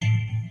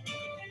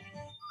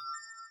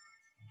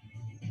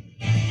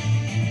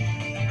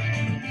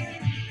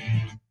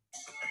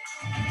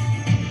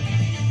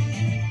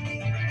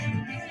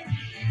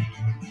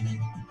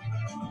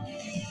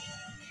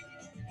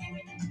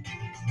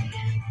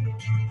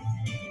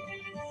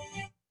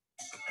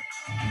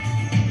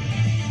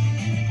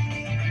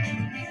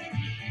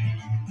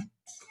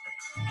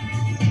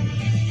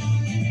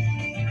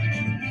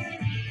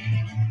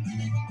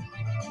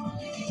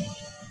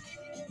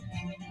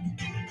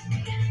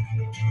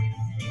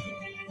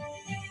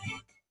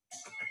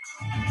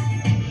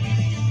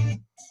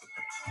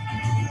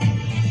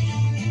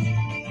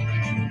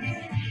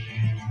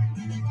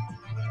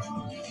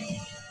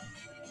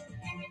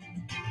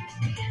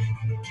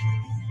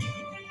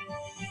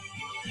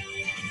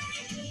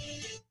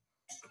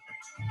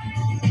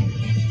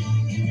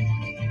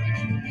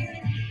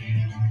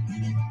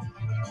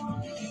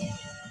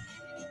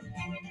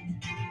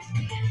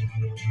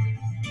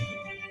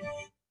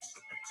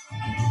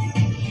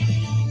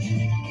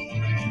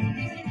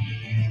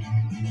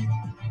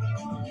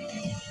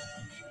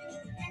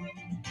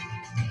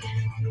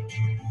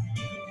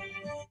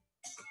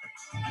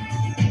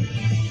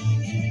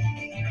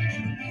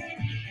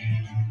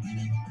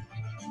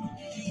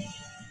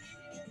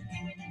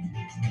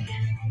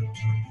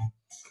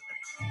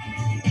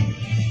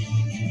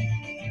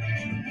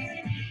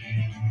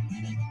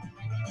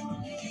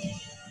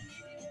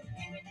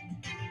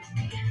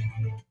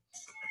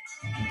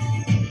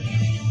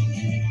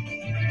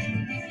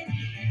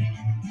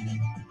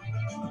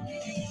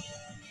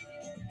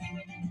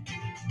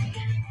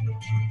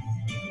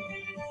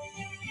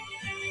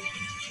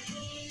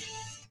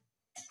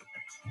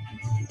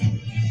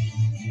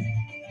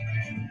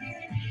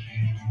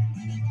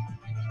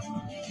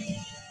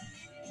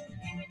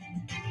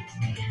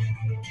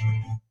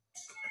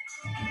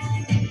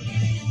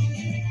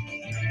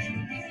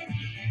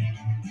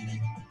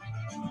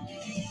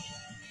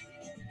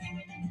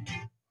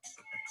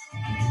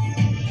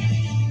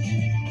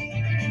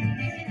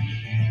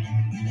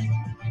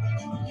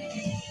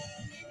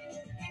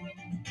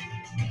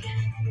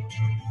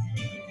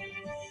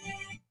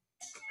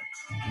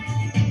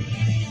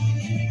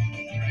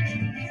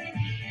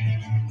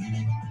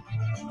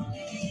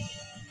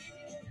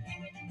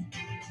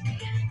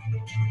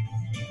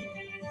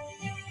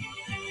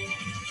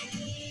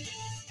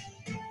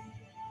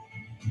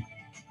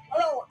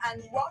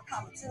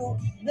to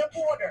The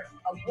Border,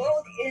 a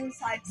World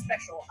Insight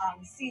special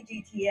on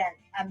CGTN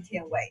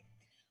MTN Way.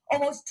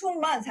 Almost 2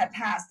 months have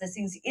passed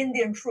since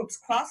Indian troops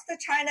crossed the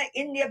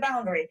China-India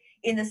boundary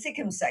in the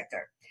Sikkim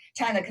sector.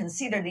 China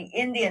considered the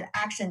Indian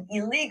action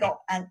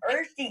illegal and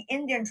urged the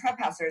Indian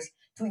trespassers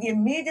to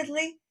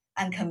immediately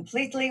and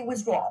completely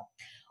withdraw.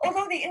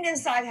 Although the Indian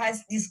side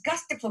has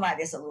discussed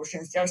diplomatic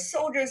solutions, their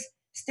soldiers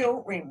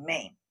still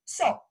remain.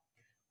 So,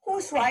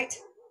 who's right?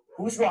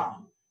 Who's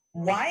wrong?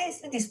 Why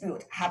is the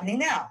dispute happening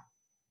now?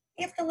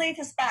 If the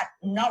latest spat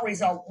not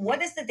resolved,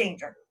 what is the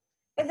danger?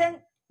 But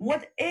then,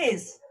 what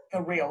is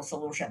the real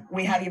solution?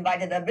 We have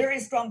invited a very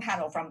strong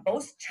panel from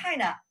both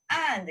China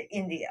and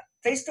India,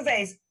 face to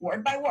face,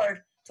 word by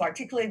word, to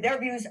articulate their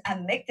views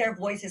and make their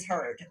voices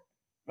heard.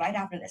 Right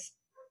after this.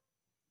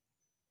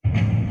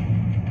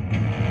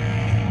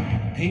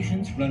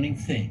 Patience running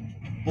thin.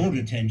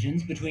 Border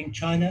tensions between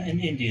China and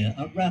India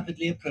are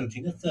rapidly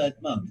approaching a third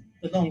month,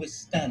 the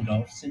longest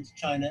standoff since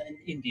China and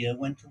India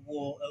went to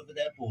war over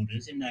their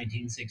borders in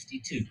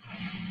 1962.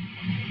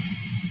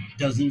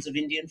 Dozens of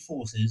Indian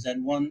forces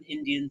and one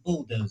Indian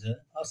bulldozer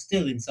are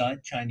still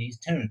inside Chinese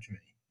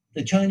territory.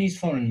 The Chinese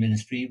Foreign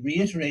Ministry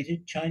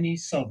reiterated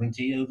Chinese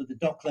sovereignty over the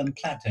Doklam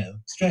Plateau,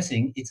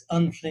 stressing its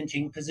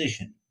unflinching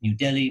position. New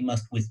Delhi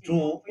must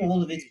withdraw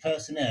all of its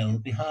personnel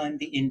behind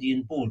the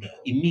Indian border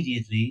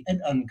immediately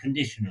and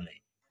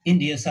unconditionally.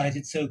 India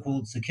cited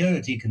so-called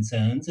security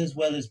concerns as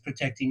well as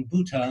protecting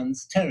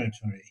Bhutan's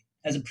territory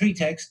as a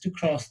pretext to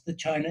cross the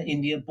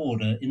China-India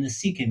border in the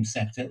Sikkim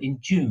sector in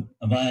June,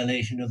 a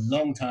violation of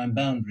long-time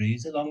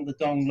boundaries along the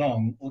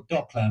Donglong or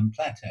Doklam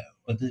Plateau.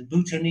 But the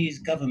Bhutanese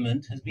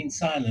government has been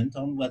silent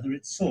on whether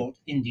it sought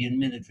Indian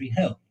military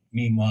help.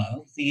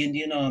 Meanwhile, the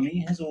Indian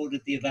army has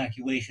ordered the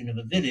evacuation of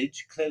a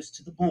village close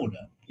to the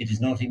border. It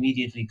is not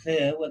immediately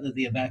clear whether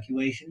the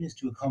evacuation is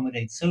to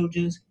accommodate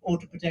soldiers or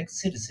to protect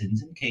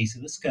citizens in case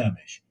of a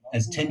skirmish.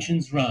 As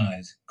tensions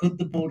rise, could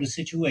the border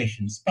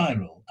situation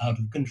spiral out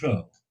of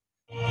control?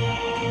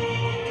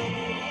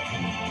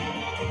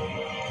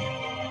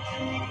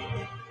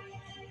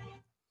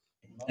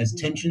 As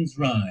tensions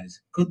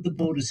rise, could the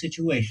border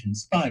situation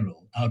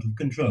spiral out of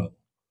control?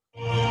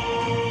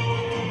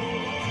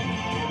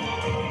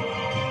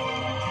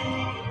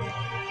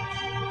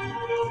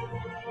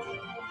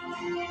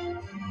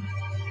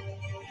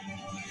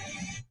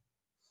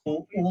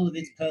 Or all of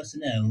its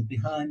personnel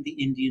behind the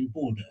Indian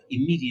border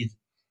immediately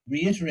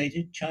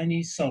reiterated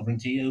Chinese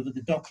sovereignty over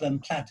the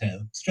Doklam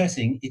Plateau,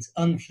 stressing its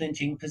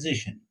unflinching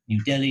position.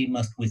 New Delhi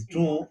must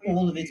withdraw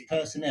all of its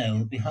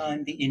personnel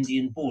behind the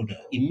Indian border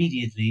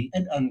immediately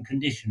and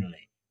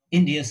unconditionally.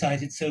 India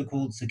cited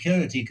so-called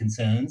security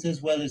concerns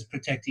as well as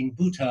protecting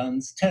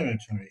Bhutan's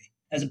territory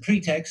as a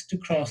pretext to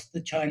cross the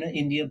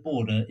China-India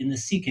border in the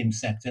Sikkim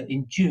sector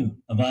in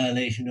June, a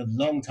violation of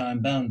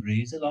long-time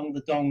boundaries along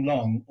the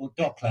Donglong or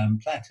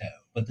Doklam Plateau.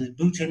 But the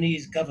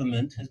Bhutanese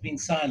government has been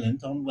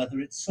silent on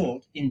whether it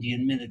sought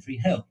Indian military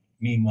help.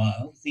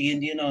 Meanwhile, the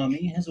Indian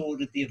army has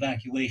ordered the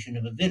evacuation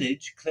of a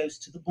village close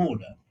to the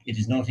border. It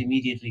is not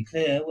immediately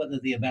clear whether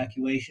the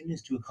evacuation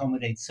is to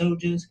accommodate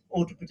soldiers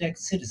or to protect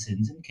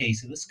citizens in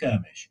case of a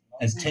skirmish.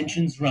 As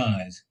tensions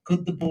rise,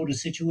 could the border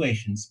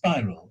situation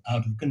spiral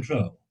out of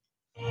control?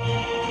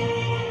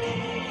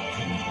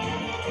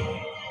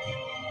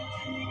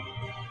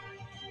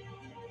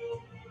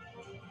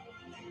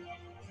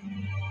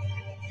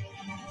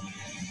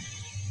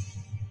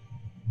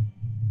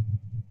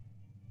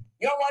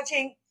 You're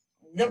watching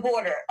The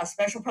Border, a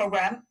special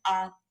program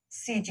on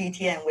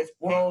CGTN with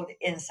World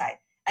Insight.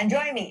 And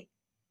join me,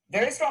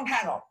 very strong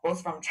panel,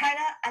 both from China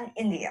and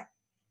India.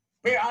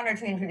 We're honored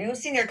to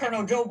introduce Senior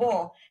Colonel Zhou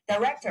Bo,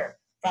 Director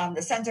from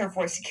the Center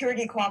for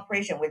Security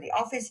Cooperation with the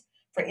Office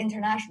for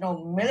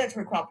International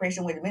Military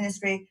Cooperation with the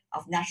Ministry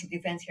of National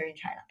Defense here in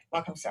China.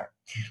 Welcome, sir.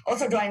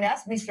 Also joining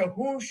us, Mr.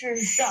 Hu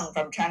Shisheng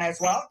from China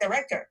as well,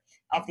 Director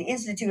of the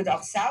Institute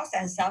of South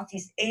and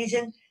Southeast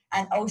Asian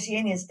and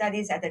Oceanian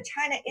Studies at the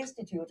China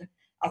Institute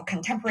of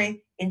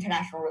Contemporary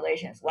International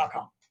Relations.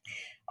 Welcome.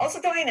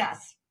 Also joining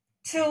us,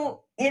 two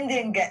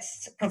Indian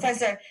guests,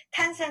 Professor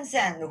Tan San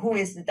Sen, who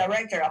is the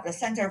Director of the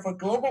Center for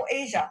Global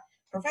Asia,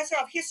 Professor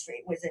of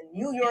History with the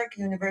New York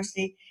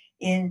University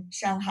in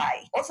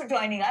Shanghai. Also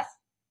joining us,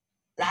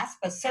 last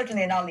but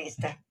certainly not least,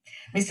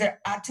 Mr.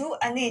 Atul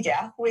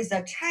Aneja, who is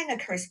the China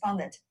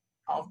correspondent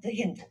of The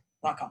Hindu.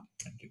 Welcome.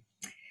 Thank you.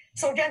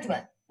 So,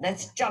 gentlemen,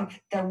 let's jump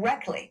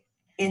directly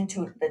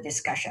into the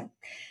discussion.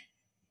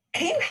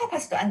 Can you help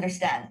us to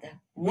understand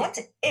what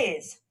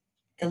is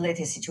the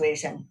latest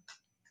situation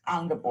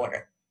on the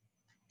border?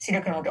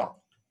 Senior Colonel Zhou.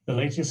 The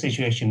latest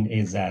situation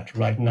is that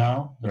right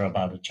now there are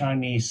about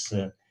Chinese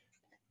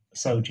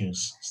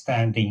soldiers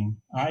standing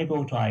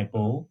eyeball to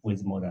eyeball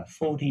with more than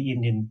 40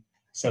 Indian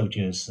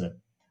soldiers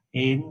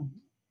in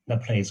the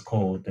place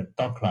called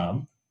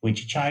Doklam,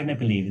 which China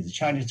believes is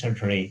Chinese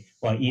territory,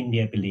 while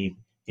India believes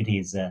it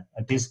is a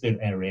dispute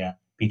area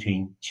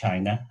between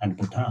China and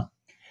Bhutan.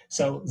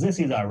 So this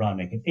is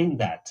ironic in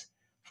that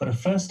for the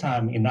first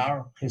time in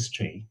our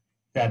history,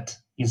 that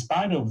in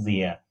spite of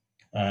the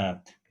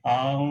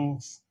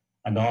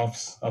and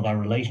offs of our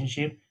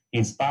relationship,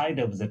 in spite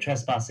of the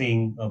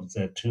trespassing of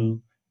the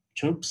two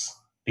troops,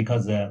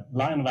 because the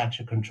line of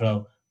actual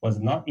control is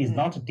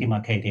not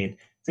demarcated.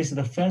 This is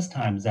the first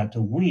time that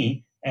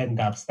we end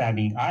up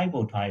standing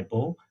eyeball to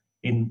eyeball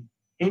in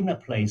a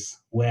place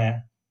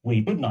where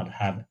we would not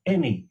have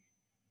any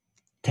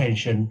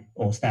tension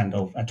or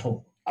standoff at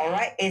all. All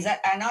right. Is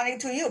that ironic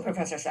to you,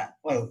 Professor Sun?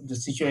 Well, the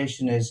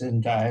situation is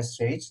in dire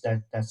straits.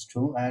 That's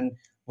true. And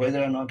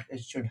whether or not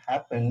it should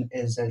happen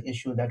is an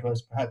issue that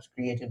was perhaps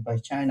created by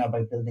China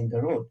by building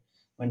the road.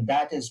 When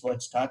that is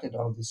what started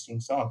all these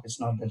things off, it's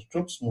not that the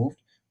troops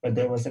moved, but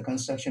there was a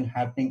construction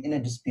happening in a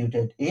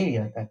disputed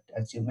area that,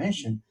 as you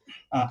mentioned.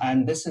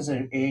 And this is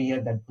an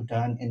area that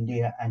Bhutan,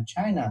 India, and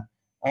China,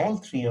 all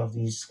three of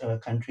these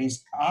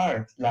countries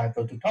are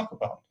liable to talk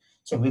about.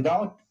 So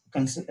without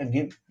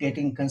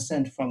getting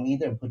consent from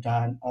either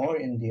Bhutan or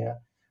India,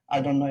 I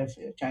don't know if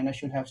China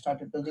should have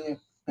started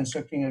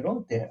constructing a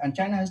road there. And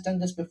China has done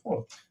this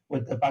before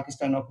with the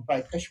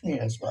Pakistan-occupied Kashmir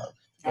as well.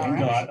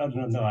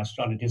 No, I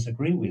strongly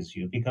disagree with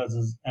you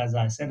because, as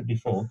I said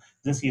before,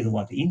 this is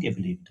what India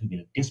believes to be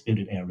a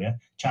disputed area.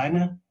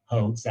 China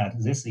holds that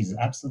this is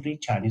absolutely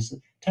Chinese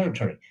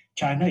territory.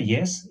 China,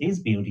 yes,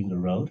 is building the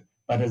road,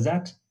 but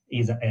that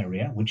is an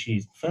area which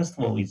is, first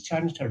of all, is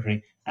Chinese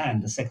territory,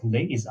 and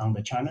secondly, is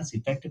under China's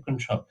effective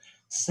control.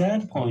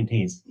 Third point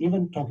is,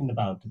 even talking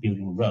about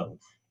building a road,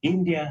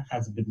 India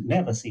has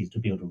never ceased to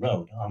build a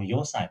road on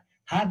your side.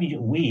 Have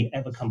we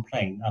ever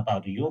complained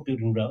about your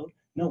building road?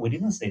 No, we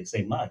didn't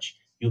say much.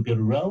 You build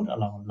a road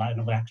along a line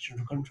of actual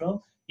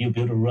control. You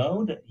build a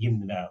road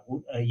in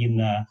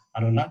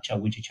Arunachal,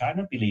 which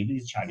China believes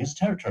is Chinese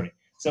territory.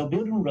 So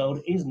building a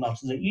road is not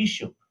the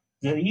issue.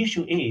 The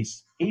issue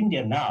is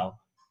India now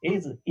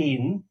is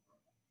in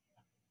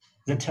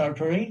the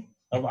territory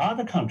of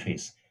other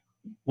countries.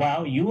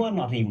 While you are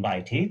not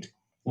invited,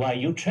 while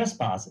you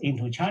trespass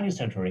into Chinese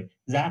territory,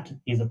 that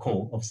is the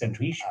core of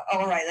central issue.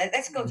 All right,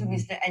 let's go to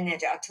Mr.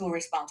 Aneja to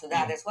respond to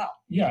that as well.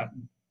 Yeah,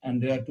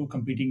 and there are two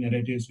competing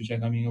narratives which are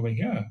coming over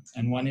here.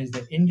 And one is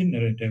the Indian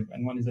narrative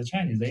and one is the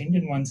Chinese. The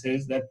Indian one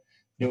says that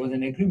there was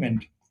an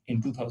agreement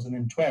in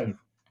 2012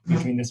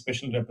 between the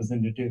special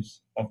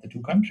representatives of the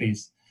two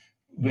countries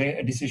where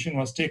a decision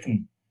was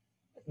taken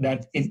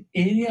that in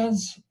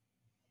areas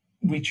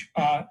which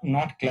are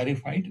not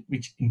clarified,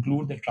 which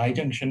include the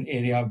tri-junction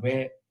area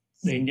where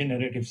the Indian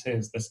narrative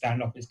says the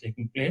standoff is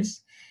taking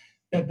place,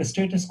 that the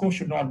status quo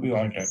should not be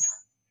altered.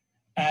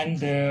 And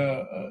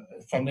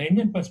from the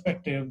Indian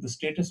perspective, the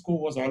status quo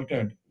was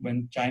altered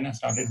when China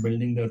started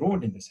building the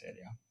road in this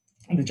area.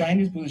 And the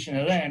Chinese position,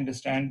 as I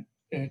understand,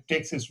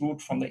 takes its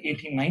root from the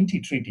 1890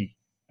 treaty,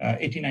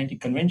 1890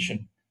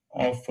 convention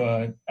of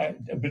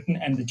Britain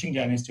and the Qing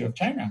dynasty of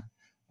China,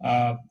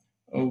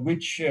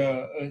 which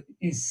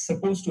is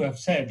supposed to have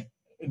said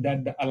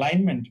that the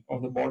alignment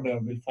of the border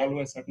will follow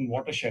a certain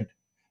watershed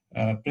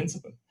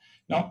principle.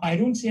 Now, I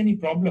don't see any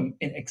problem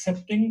in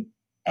accepting,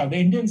 the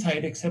Indian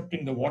side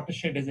accepting the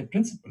watershed as a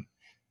principle.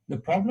 The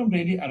problem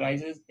really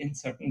arises in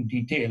certain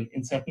detail,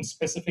 in certain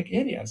specific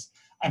areas.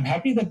 I'm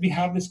happy that we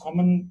have this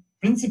common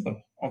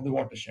principle of the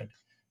watershed.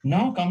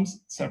 Now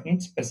comes certain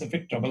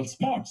specific trouble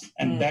spots,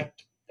 and that,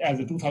 as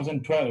the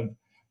 2012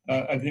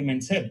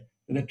 agreement said,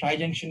 the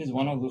tri-junction is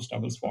one of those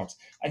trouble spots.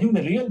 I think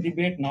the real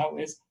debate now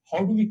is how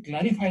do we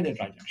clarify the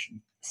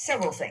tri-junction?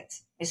 Several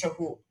things, Mr.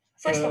 Hu.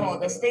 First of all,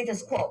 the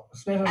status quo.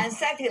 And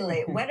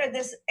secondly, whether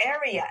this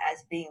area,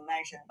 as being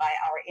mentioned by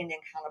our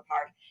Indian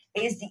counterpart,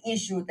 is the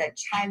issue that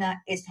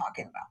China is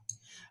talking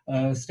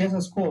about.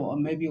 Status quo,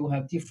 maybe we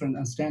have different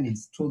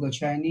understandings. To the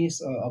Chinese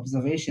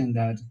observation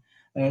that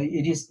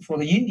it is for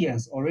the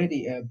Indians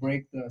already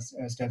break the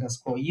status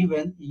quo.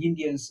 Even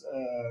Indians'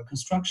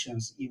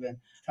 constructions even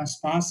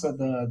transpass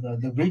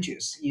the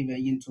bridges even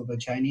into the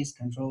Chinese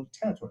controlled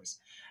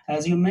territories.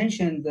 As you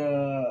mentioned,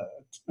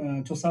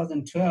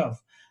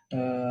 2012,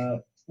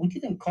 we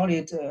didn't call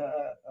it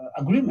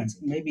agreements.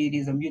 Maybe it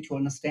is a mutual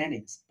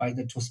understandings by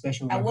the two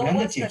special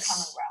representatives. What's the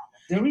common ground?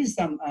 There is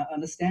some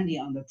understanding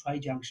on the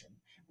tri-junction.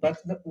 But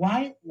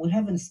why we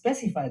haven't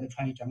specified the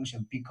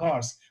tri-junction?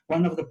 Because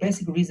one of the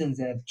basic reasons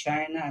that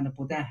China and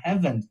Bhutan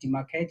haven't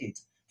demarcated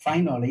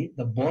finally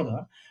the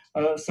border,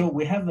 so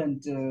we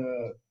haven't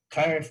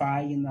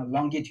clarified in the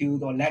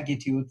longitude or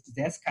latitude.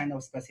 That's kind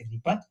of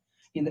specific. But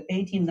in the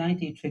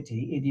 1890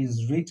 treaty, it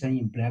is written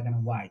in black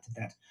and white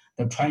that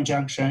the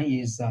tri-junction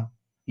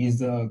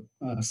is a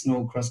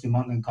snow-crusted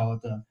mountain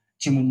called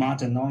Jimu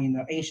Mountain. Now in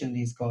the Asian,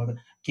 it's called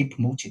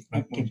Gipmochi.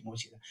 Right?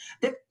 Gipmochi.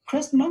 The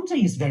crust mountain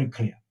is very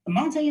clear. The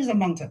mountain is a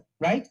mountain,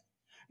 right?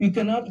 You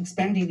cannot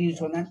expand it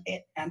into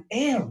an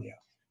area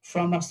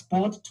from a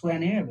spot to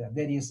an area.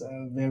 That is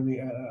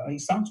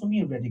it sounds to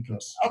me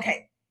ridiculous.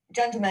 Okay,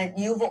 gentlemen,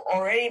 you've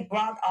already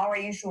brought our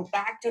issue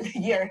back to the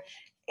year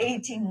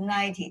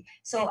 1890.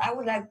 So I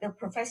would like the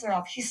professor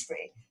of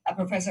history,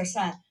 Professor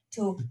Sun,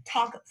 to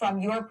talk from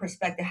your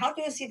perspective. How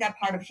do you see that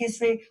part of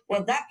history?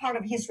 Will that part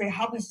of history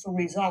help us to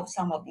resolve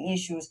some of the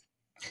issues?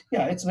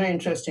 Yeah, it's very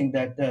interesting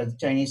that the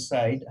Chinese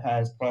side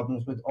has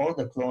problems with all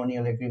the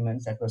colonial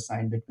agreements that were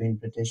signed between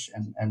British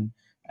and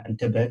and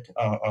Tibet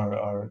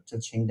or the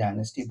Qing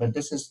dynasty, but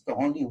this is the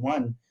only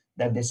one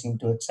that they seem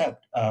to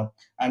accept.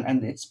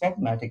 And it's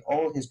problematic.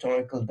 All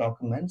historical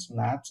documents,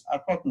 maps are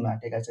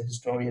problematic. As a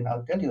historian,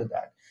 I'll tell you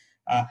that.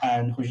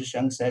 And Hu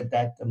Zhiqiang said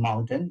that the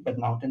mountain, but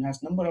mountain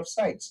has number of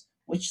sides.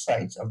 Which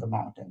sides of the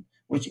mountain?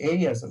 Which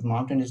areas of the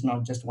mountain is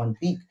not just one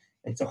peak?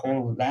 It's a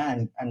whole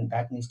land, and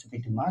that needs to be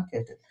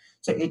demarcated.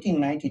 So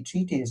 1890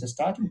 treaty is a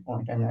starting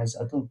point, and as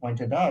Atul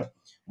pointed out,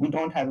 we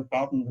don't have a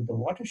problem with the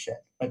watershed,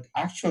 but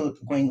actual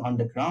going on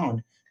the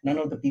ground, none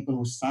of the people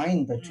who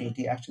signed the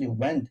treaty actually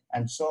went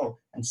and saw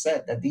and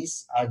said that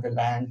these are the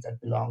lands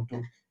that belong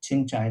to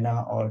Qing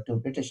China or to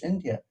British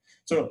India.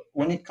 So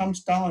when it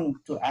comes down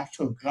to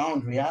actual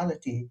ground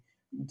reality,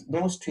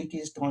 those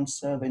treaties don't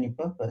serve any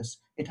purpose.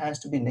 It has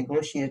to be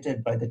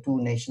negotiated by the two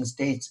nation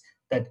states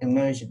that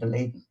emerged in the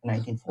late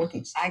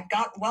 1940s. I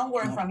got one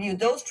word No. from you.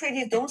 Those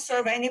treaties don't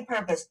serve any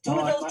purpose. Do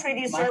No, those my-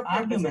 treaties my serve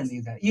argument purposes?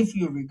 is that if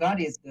you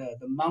regard it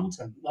the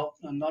mountain, well,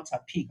 not a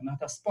peak, not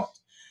a spot,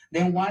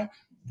 then why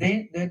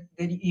then that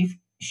if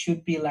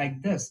should be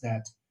like this,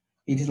 that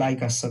it is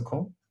like a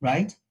circle,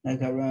 right?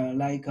 Like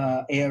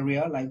a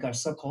area, like a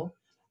circle.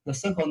 The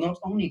circle not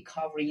only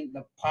covering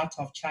the part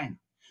of China,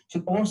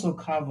 should also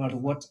cover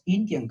what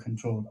Indian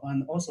controlled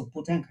and also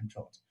Bhutan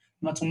controlled.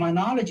 But to my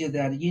knowledge,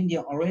 that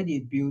India already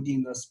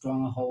building the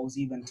strongholds,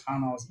 even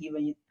tunnels,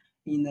 even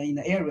in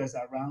the areas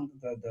around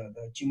the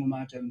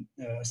Jimmumarjan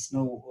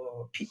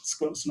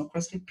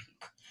snow-crested peak.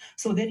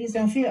 So that is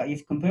unfair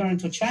if comparing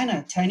to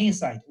Chinese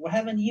side. We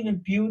haven't even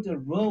built a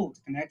road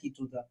connected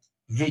to the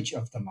ridge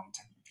of the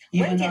mountain.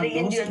 When Even did on the those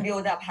Indian two-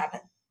 build-up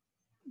happen?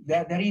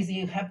 that is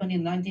it happened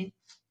in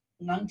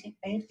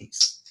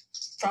 1980s.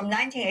 From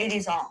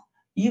 1980s on.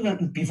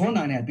 Even before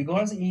 1980,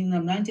 because in the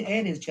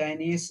 1980s,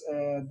 Chinese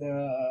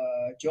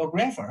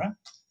geographer,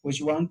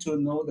 which want to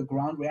know the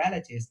ground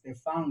realities, they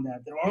found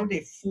that there are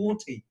already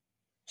 40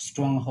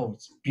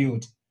 strongholds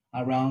built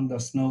around the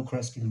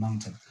snow-crested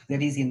mountain.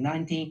 That is in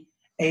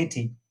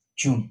 1980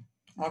 June.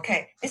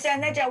 Okay. Mr.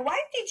 Aneja, why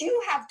did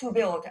you have to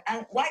build,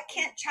 and why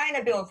can't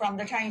China build from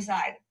the Chinese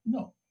side?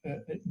 No,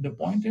 the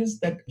point is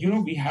that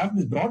we have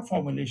these broad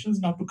formulations.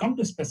 Now, to come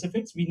to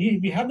specifics,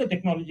 we have the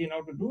technology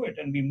now to do it,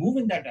 and we move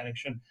in that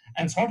direction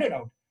and sort it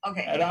out.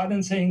 Okay. Rather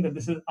than saying that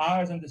this is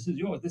ours and this is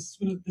yours,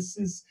 this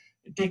is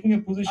taking a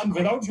position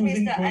According without to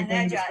using Mr. going into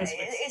Aneja,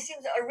 specifics. it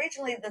seems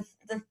originally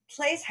the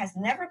place has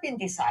never been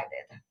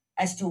decided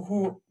as to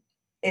who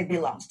it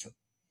belongs to.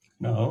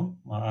 No,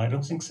 I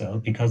don't think so,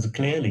 because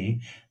clearly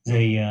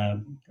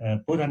the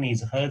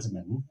Bhutanese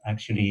herdsmen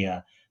actually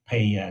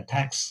pay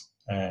tax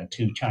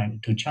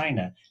to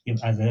China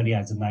as early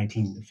as the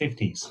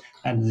 1950s,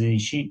 and in Do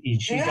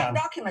you have Xizang,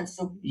 documents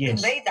to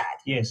Yes. convey that?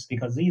 yes,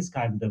 because these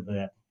kind of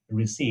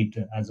received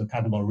as a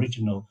kind of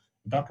original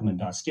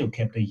document are still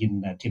kept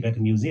in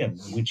Tibetan Museum,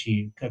 which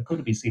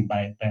could be seen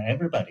by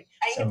everybody.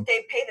 And So if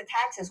they pay the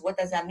taxes, what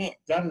does that mean?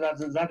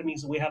 that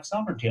means we have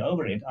sovereignty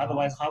over it.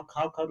 Otherwise, how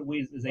could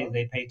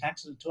they pay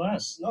taxes to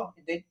us? No,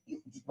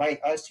 by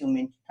us you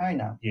mean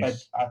China.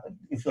 Yes. But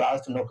if you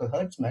ask the local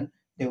herdsmen,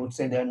 they would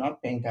say they're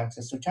not paying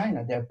taxes to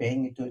China. They're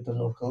paying it to the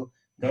local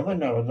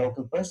governor or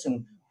local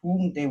person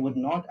whom they would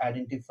not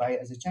identify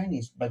as a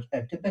Chinese, but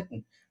a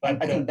Tibetan.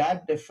 But I think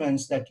that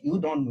difference that you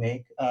don't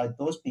make,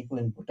 those people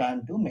in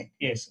Bhutan do make.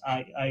 yes,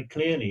 I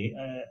clearly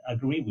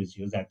agree with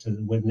you that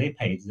when they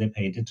paid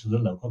it to the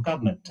local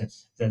government.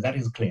 That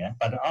is clear.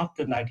 But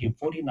after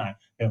 1949,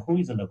 who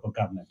is the local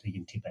government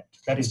in Tibet?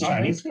 That is It's not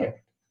very Chinese.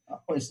 clear.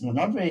 It's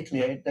not very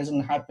clear. It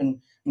doesn't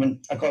happen. I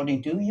mean,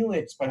 according to you,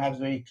 it's perhaps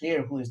very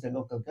clear who is the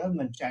local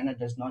government. China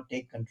does not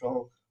take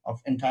control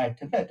of entire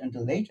Tibet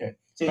until later.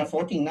 So in But-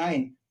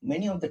 49,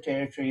 many of the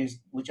territories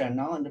which are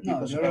now in the No,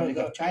 People's there are Republic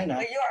of China.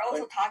 But you are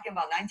also talking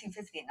about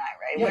 1959,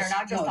 right? Yes. We're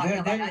not just talking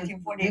about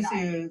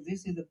 1949.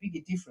 This is the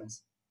big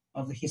difference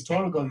of the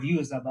historical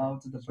views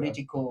about the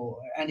political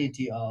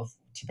entity of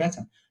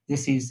Tibetan.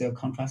 This is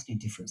contrasting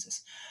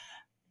differences.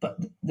 But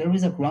there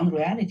is a ground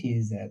reality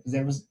is that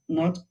there is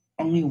not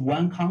only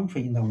one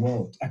country in the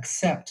world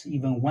accept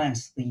even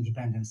once the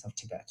independence of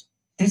Tibet.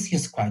 This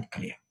is quite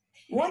clear.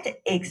 What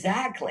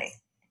exactly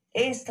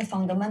is the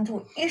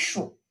fundamental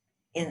issue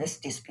in this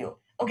dispute?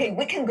 Okay,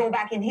 we can go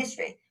back in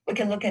history. We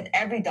can look at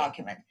every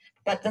document.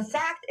 But the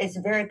fact is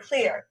very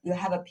clear. You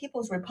have a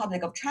People's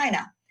Republic of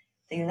China.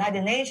 The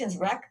United Nations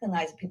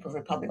recognize the People's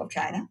Republic of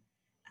China,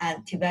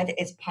 and Tibet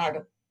is part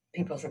of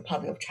People's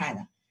Republic of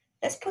China.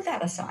 Let's put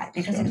that aside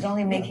because Sure. it's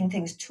only Yeah. making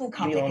things too We all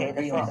complicated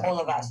agree for on that. all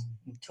of us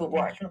to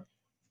work.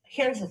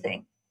 Here's the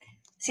thing.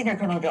 Senior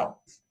Colonel Zhou,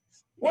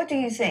 what do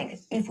you think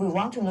if we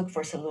want to look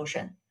for a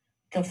solution?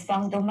 The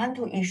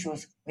fundamental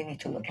issues we need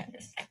to look at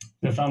this.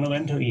 The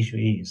fundamental issue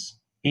is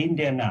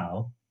India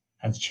now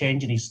has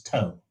changed its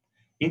tone.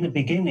 In the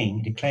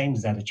beginning, it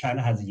claims that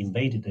China has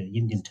invaded the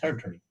Indian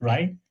territory,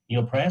 right?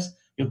 Your press,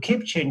 you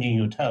keep changing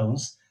your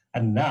tones,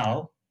 and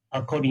now,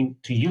 according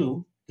to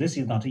you, this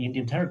is not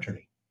Indian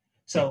territory.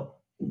 So,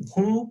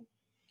 who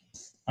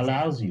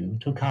allows you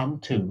to come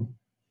to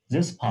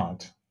this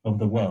part of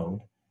the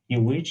world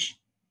in which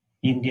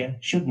India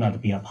should not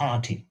be a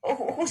party.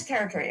 Whose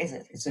territory is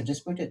it? It's a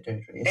disputed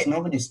territory. It's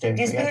nobody's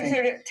territory.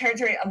 Disputed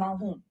territory among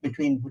whom?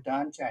 Between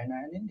Bhutan,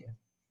 China, and India.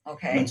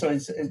 Okay. And so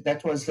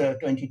that was the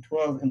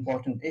 2012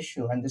 important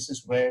issue, and this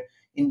is where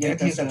Indian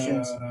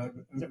conceptions.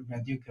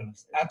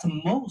 Ridiculous. At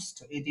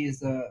most, it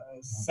is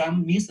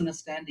some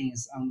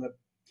misunderstandings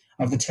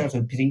of the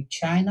territory between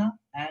China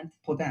and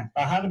Bhutan.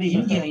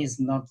 India is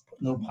no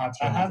party.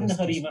 I haven't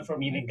heard even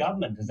from Indian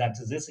government that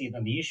this is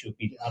an issue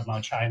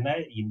among China,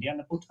 India,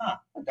 and Bhutan.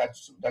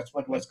 That's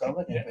what was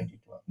covered in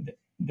 2012.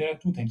 There are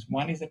two things.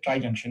 One is the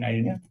tri-junction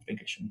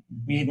identification.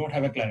 We don't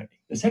have a clarity.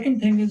 The second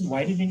thing is,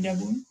 why did India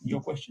go in?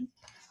 Your question.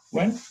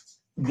 Well,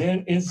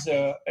 there is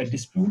a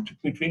dispute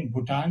between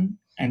Bhutan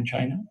and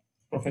China.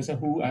 Professor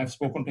Hu, I have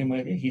spoken to him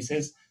earlier, he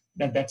says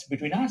that that's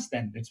between us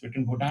then. It's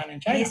between Bhutan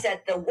and China. He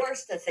said the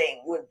worst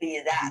thing would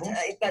be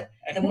that, but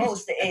the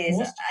most is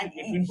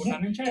between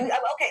Bhutan and China.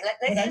 Okay,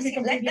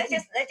 let's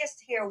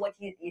just hear what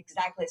he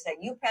exactly said.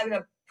 You probably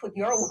put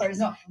your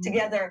words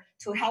together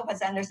to help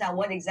us understand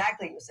what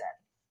exactly you said.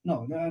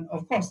 No,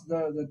 of course,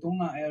 the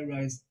Dongnan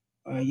area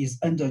is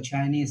under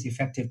Chinese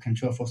effective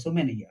control for so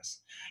many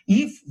years.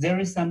 If there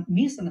is some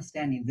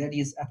misunderstanding, that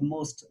is at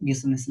most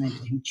misunderstanding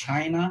between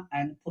China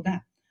and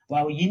Bhutan,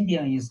 while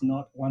India is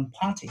not one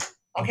party.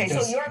 Okay,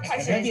 so your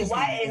question is,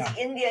 why is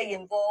India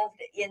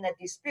involved in a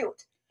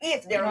dispute?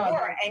 If there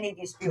were any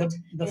dispute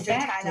between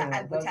China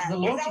and Bhutan,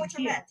 is that what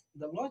you meant?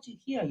 The logic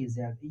here is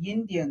that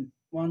Indians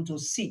want to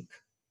seek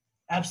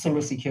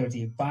absolute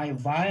security by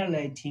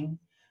violating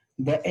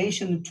the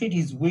Asian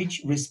treaties,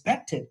 which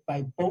respected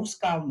by both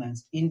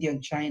governments, India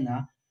and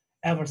China,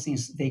 ever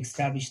since they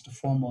established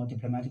formal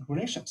diplomatic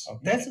relations.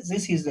 Okay.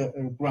 This is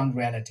the ground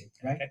reality,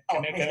 right?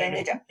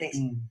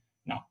 Please.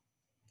 Now,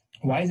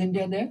 why is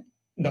India there?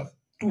 No,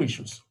 two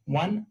issues.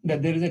 One,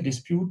 that there is a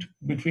dispute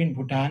between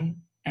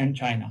Bhutan and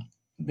China.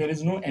 There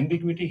is no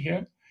ambiguity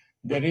here.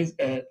 There is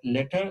a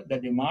letter, the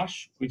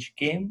démarche, which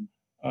came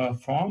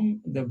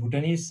from the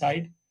Bhutanese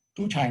side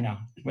to China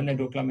when the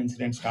Doklam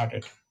incident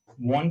started,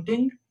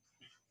 wanting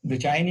the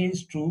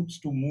Chinese troops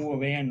to move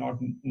away and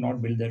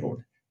not build the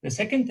road. The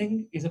second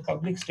thing is a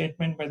public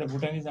statement by the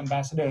Bhutanese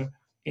ambassador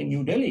in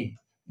New Delhi,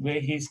 where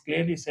he's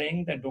clearly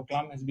saying that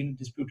Doklam has been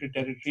disputed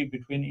territory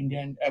between India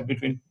and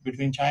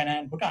between China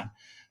and Bhutan.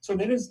 So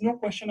there is no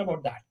question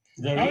about that.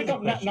 Now I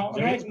come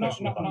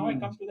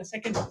to the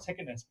second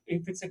aspect.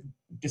 If it's a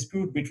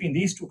dispute between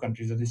these two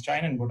countries, that is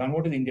China and Bhutan,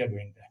 what is India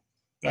doing there,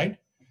 right?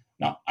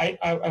 Now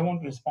I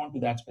want to respond to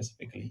that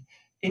specifically.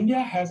 India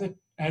has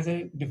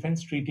a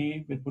defense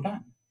treaty with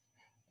Bhutan.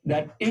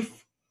 That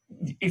if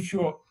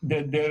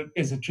there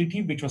is a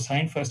treaty which was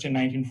signed first in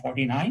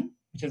 1949,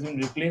 which has been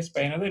replaced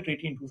by another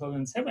treaty in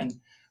 2007,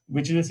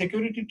 which is a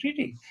security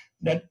treaty,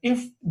 that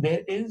if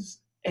there is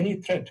any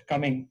threat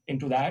coming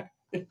into that,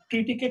 the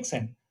treaty kicks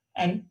in.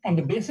 And on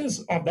the basis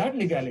of that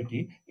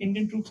legality,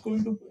 Indian troops go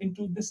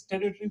into this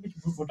territory which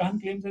Bhutan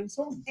claims as its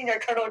own. Senior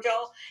Colonel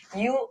Zhou,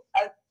 you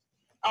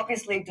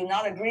obviously do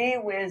not agree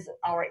with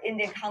our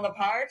Indian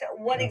counterpart.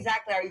 What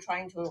exactly are you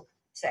trying to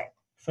say?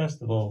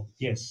 First of all,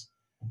 yes,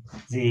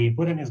 the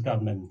Bhutanese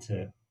government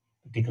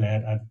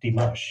declared a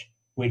démarche,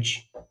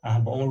 which I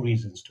have all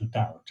reasons to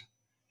doubt,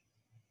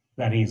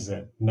 that is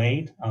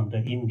made under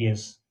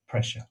India's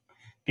pressure.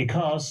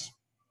 Because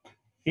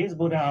is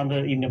Bhutan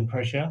under Indian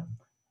pressure?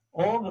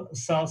 All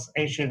South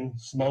Asian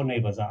small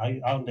neighbors are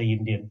under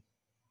Indian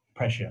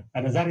pressure.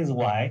 And that is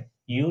why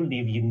you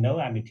live in no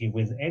amity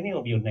with any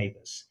of your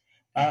neighbors.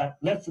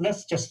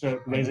 Let's just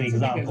raise an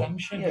example.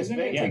 Yes,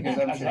 very big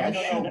assumption.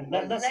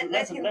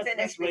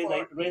 Let's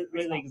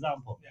raise an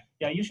example.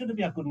 Yeah, you should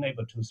be a good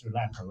neighbor to Sri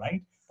Lanka,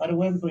 right? But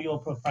when your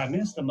Prime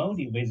Minister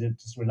Modi visited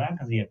Sri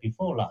Lanka the year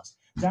before last,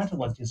 that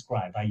was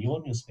described by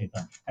your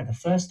newspaper at the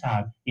first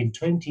time in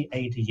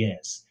 28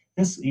 years.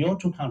 Your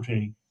two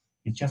countries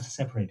is just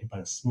separated by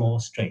a small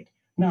strait.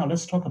 Now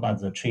let's talk about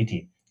the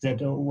treaty. The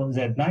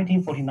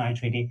 1949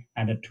 treaty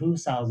and the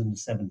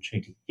 2007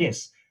 treaty.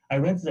 Yes, I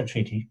read the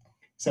treaty.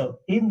 So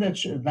in the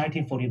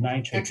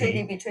 1949 treaty, the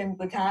treaty between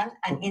Bhutan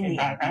and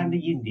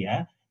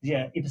India,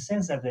 yeah, it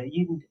says that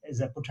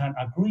the Bhutan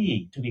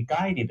agreed to be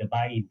guided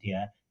by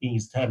India in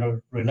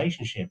external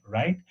relationship,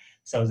 right?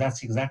 So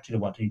that's exactly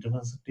what it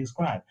was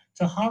described.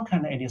 So how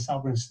can any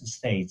sovereign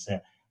states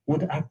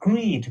would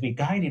agree to be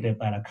guided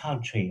by a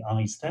country on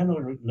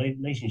external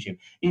relationship?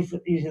 If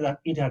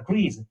it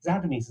agrees,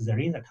 that means there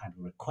is a kind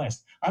of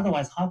request.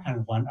 Otherwise, how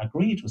can one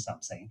agree to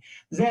something?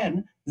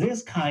 Then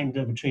this kind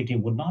of treaty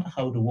would not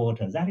hold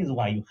water. That is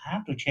why you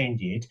have to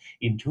change it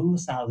in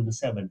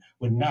 2007,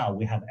 when now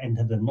we have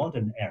entered the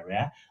modern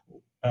era,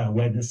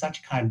 where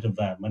such kind of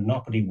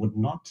monopoly would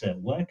not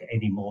work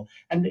anymore.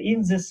 And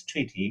in this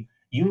treaty,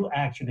 you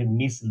actually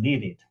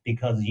mislead it,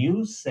 because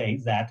you say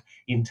that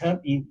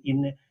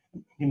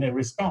in a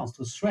response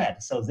to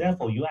threat, so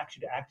therefore you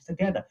actually act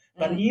together.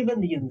 But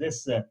even in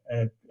this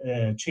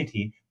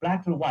treaty,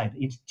 black and white,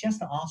 it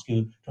just asks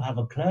you to have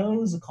a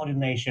close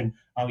coordination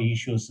of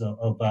issues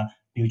of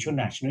mutual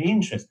national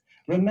interest.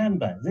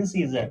 Remember, this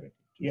is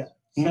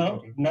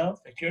No.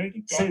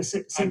 Security clause,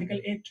 Article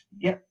 8.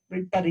 Yeah,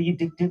 but he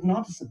did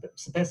not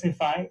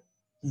specify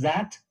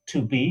that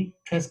to be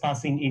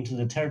trespassing into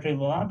the territory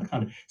of other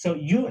country. So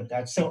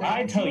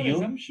I tell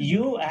you,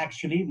 you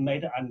actually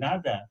made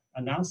another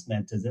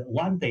announcement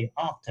one day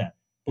after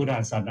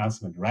Bhutan's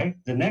announcement, right?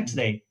 The next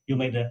day you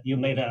made a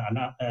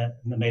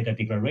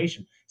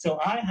declaration. So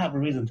I have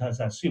reason to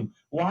assume,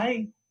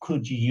 why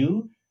could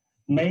you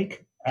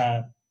make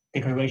a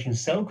declaration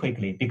so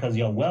quickly? Because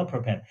you're well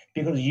prepared,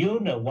 because you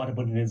know what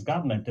Bhutanese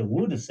government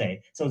would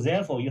say. So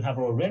therefore, you have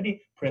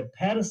already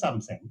prepared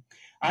something,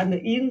 and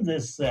in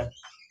this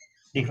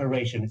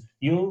declaration,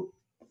 you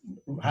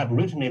have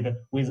written it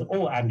with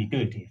all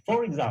ambiguity.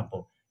 For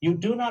example, you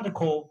do not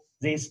call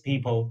these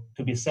people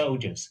to be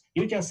soldiers.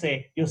 You just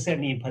say you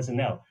send in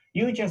personnel.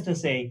 You just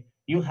say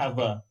you have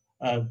a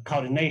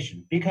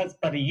coordination,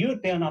 but you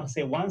dare not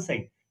say one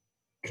thing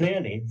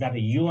clearly, that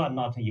you are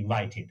not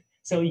invited.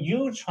 So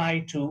you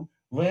try to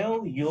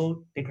veil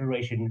your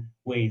declaration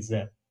with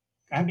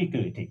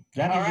ambiguity.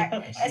 That All is right. the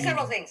purpose.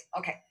 Several things.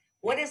 Okay.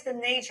 What is the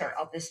nature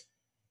of this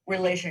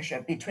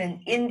relationship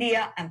between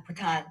India and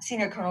Bhutan?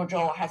 Senior Colonel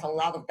Zhou has a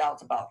lot of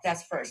doubts about.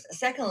 That's first.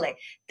 Secondly,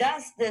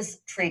 does this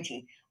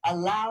treaty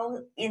allow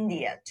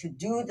India to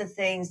do the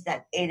things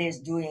that it is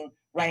doing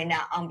right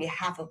now on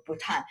behalf of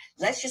Bhutan?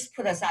 Let's just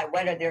put aside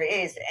whether there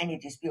is any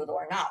dispute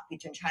or not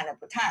between China and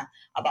Bhutan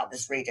about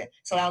this region.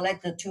 So I'll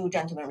let the two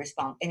gentlemen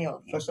respond. Any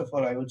of you? First of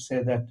all, I would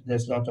say that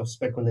there's a lot of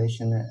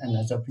speculation and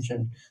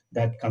assumption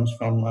that comes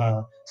from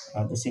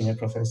the senior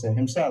professor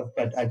himself,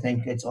 but I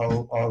think it's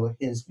all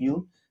his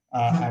view,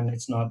 and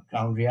it's not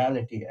ground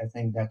reality. I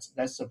think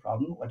that's the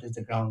problem. What is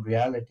the ground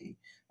reality?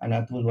 And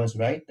Atul was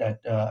right that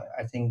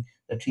I think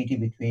the treaty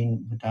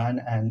between Bhutan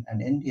and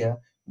India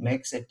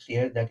makes it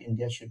clear that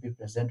India should be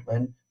present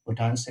when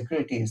Bhutan's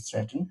security is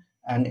threatened,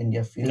 and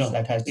India feels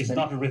that has it's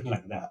not written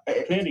like that.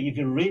 Clearly, if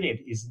you read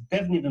it, it's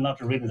definitely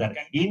not written that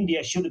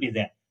India should be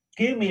there.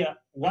 Give me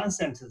one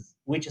sentence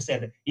which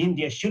said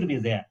India should be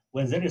there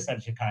when there is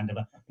such a kind of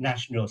a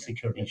national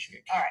security issue.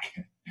 All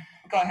right.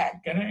 Go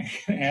ahead. Can I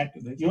add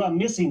to this? You are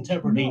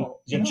misinterpreting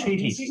the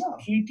treaties.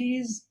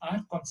 Treaties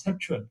are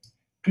conceptual.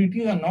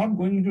 Treaties are not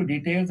going into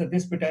details that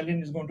this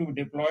battalion is going to be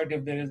deployed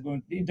if there is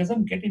going. It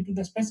doesn't get into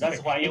the specifics.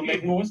 That's why you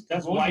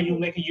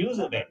make use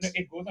of it.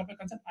 It goes after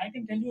concept. I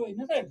can tell you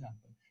another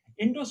example.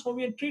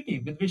 Indo-Soviet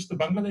treaty with which the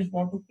Bangladesh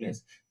war took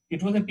place.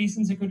 It was a peace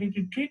and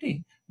security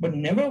treaty, but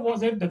never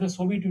was it that the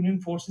Soviet Union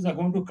forces are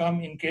going to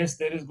come in case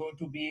there is going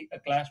to be a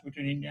clash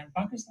between India and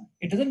Pakistan.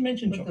 It doesn't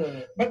mention.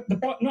 But the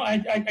point. No,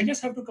 I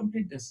just have to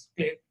complete this.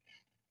 Clear.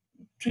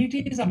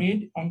 Treaties are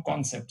made on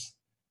concepts.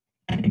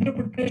 And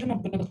interpretation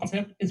of the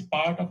concept is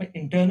part of an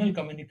internal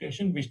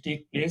communication which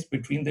takes place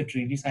between the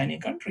treaty signing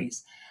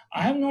countries.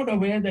 I am not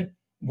aware that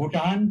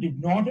Bhutan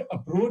did not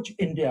approach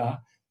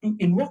India to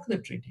invoke the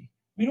treaty.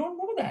 We don't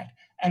know that.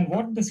 And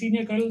what the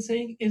senior colonel is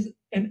saying is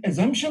an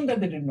assumption that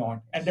they did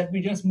not, and that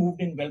we just moved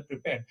in well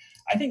prepared.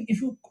 I think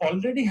if you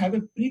already have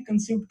a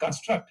preconceived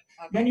construct,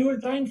 then you will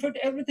try and fit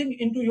everything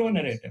into your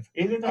narrative.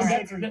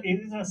 That's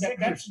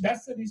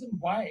the reason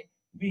why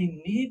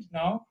we need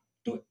now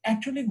to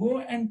actually go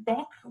and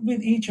talk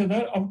with each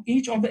other of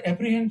each of the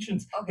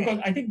apprehensions. Because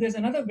I think there's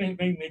another very,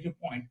 very major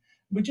point,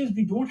 which is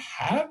we don't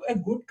have a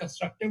good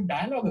constructive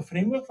dialogue, a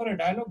framework for a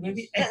dialogue where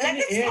we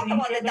actually Let's talk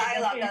about the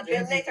dialogue a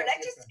bit later.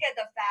 Let's just get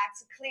the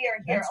facts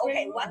clear here.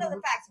 One of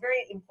the facts,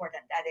 very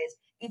important, that is,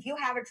 if you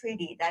have a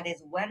treaty, that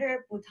is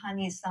whether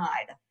Bhutanese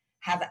side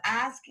have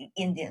asked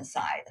Indian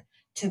side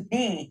to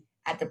be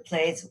at the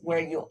place where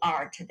you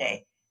are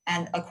today.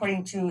 And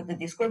according to the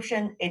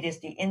description, it is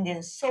the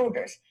Indian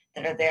soldiers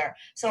that are there.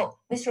 So,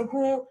 Mr.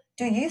 Hu,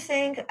 do you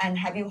think, and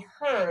have you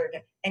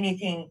heard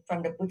anything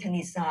from the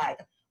Bhutanese side?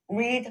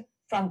 Read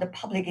from the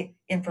public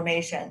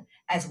information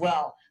as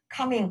well,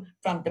 coming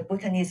from the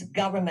Bhutanese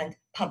government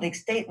public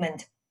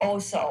statement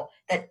also,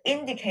 that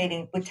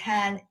indicating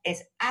Bhutan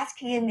is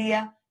asking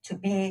India to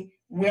be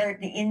where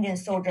the Indian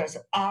soldiers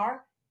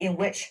are, in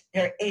which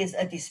there is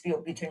a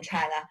dispute between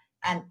China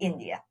and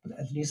India.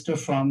 At least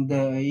from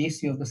the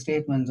issue of the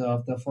statement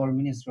of the foreign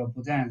minister of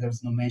Bhutan,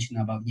 there's no mention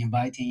about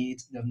inviting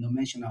it, there's no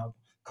mention of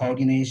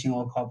coordination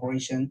or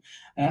cooperation.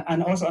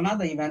 And also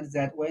another event is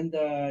that when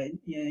the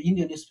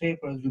Indian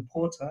newspaper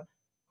reporter,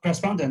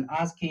 correspondent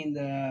asking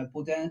the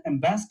Bhutan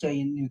ambassador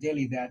in New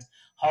Delhi that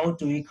how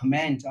do we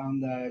comment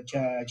on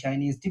the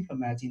Chinese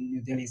diplomat in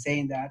New Delhi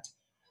saying that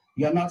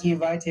you are not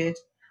invited,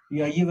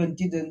 you even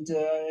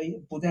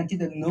Bhutan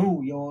didn't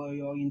know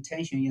your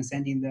intention in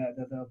sending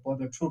the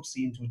border troops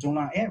into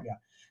Zhongnam area.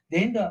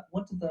 Then the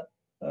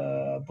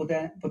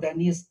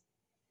Bhutanese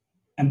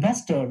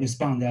ambassador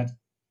respond that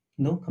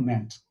no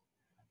comment,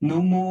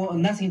 no more,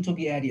 nothing to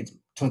be added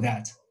to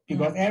that,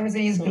 because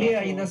everything is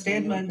clear in the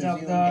statement of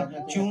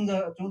the June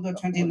the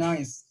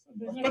 29th.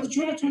 But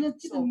June the 29th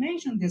didn't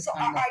mention this. So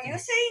are you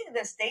saying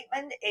the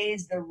statement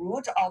is the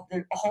root of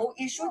the whole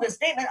issue? The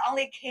statement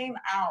only came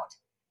out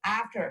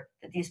after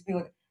the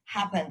dispute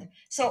happened.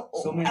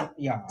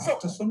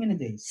 After so many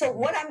days. So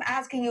what I'm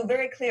asking you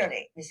very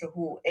clearly, Mr.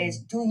 Hu, is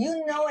do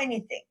you know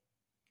anything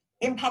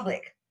in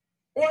public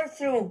or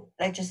through,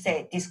 let's just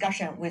say,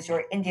 discussion with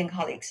your Indian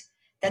colleagues,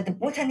 that the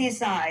Bhutanese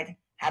side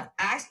have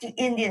asked the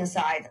Indian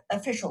side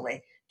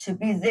officially to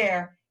be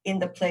there in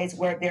the place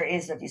where there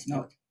is a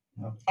dispute?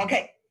 No.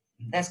 Okay,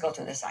 let's go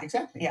to the side.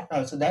 Exactly.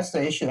 Yeah. So that's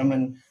the issue. I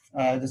mean,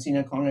 the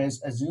senior coroner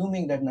is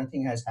assuming that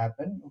nothing has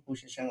happened. Hu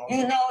Shisheng also,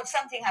 You know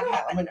something have No,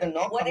 happened. I mean, the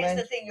no What is comment-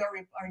 the thing you're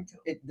referring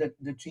to?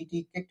 the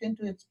treaty kicked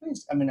into its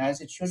place. I mean,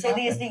 as it should So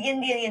happen. it's the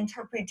Indian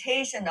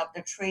interpretation of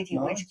the treaty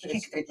No, which it's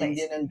kicked the the place.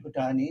 Indian and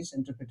Bhutanese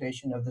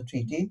interpretation of the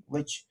treaty,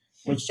 which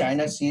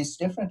China sees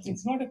differently.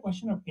 It's not a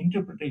question of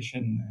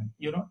interpretation,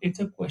 it's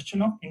a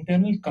question of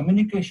internal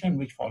communication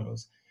which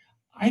follows.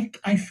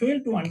 I fail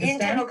to understand.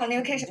 Internal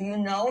communication. Do you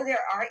know there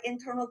are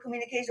internal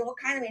communication? What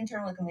kind of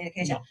internal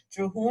communication? No.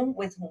 Through whom?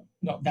 With whom?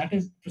 No, that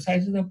is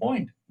precisely the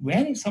point.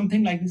 When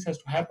something like this has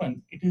to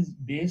happen, it is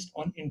based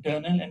on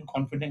internal and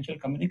confidential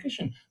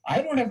communication.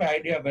 I don't have an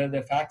idea whether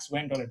the fax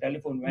went or a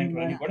telephone went or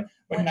Yeah. anybody,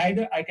 but Well-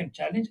 neither I can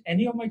challenge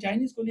any of my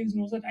Chinese colleagues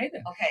knows that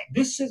either. Okay.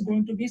 This is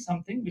going to be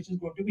something which is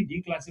going to be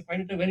declassified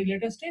at a very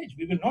later stage.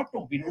 We will not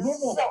know. We don't know.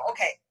 So, about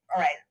okay,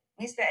 all right.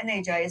 Mr.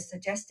 Eneja is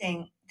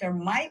suggesting there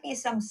might be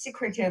some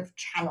secretive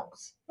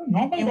channels,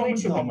 normal In government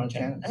which- to government Normal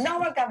channels. channels.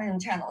 normal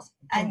government channels,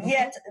 and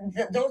yet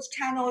those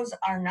channels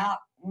are not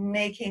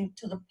making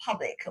to the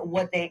public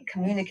what they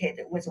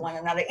communicated with one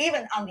another,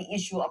 even on the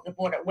issue of the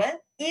border.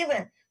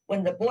 Even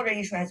when the border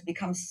issue has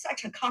become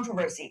such a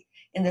controversy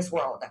in this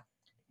world,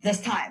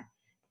 this time,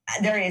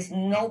 there is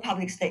no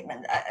public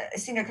statement.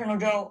 Senior Colonel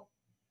Zhou,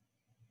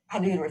 how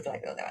do you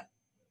reflect on that?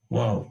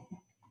 Well,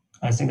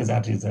 I think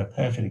that is a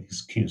perfect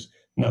excuse.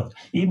 No,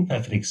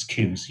 imperfect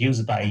excuse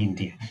used by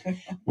India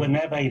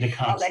whenever it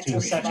comes let you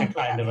to such a respond to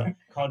kind that. of a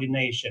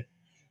coordination.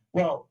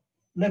 Well,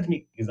 let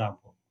me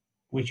example,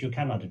 which you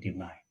cannot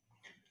deny.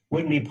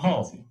 When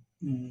Nepal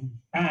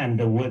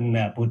and when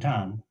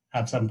Bhutan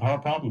have some power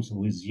problems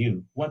with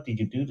you, what did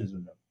you do to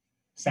them?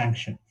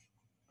 Sanction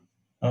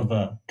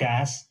of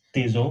gas,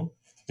 diesel.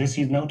 This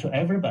is known to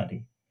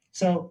everybody.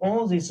 So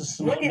all these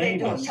small What did they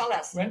do? neighbors, Tell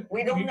us. Well,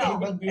 We don't know.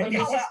 We were, Okay,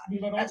 well, we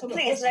were also the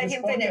please first let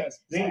him finish. responders.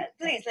 They-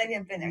 Please let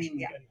him finish. Mm,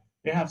 Yeah.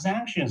 they have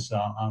sanctions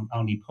on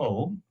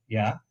Nepal,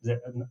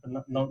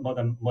 more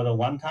than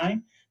one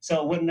time.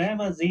 So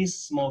whenever these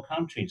small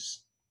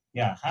countries,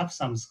 have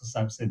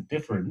something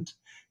different,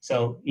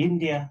 so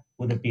India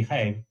would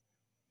behave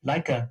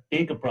like a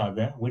big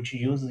brother, which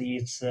uses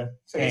its So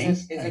gains.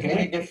 is it Okay.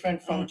 any different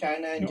from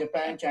China and No,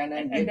 Japan, China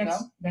and And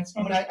Vietnam? that's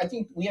I not. mean, I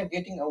think we are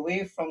getting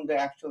away from the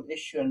actual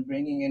issue and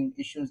bringing in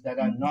issues that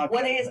are not.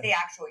 What is relevant. the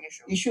actual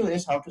issue? issue?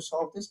 Is how to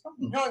solve this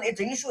problem. No,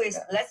 the issue is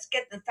Yeah. let's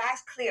get the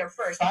facts clear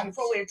first Facts-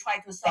 before we try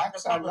to solve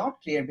Facts the are problem.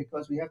 not clear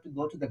because we have to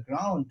go to the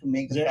ground to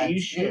make the The facts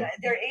issue- clear.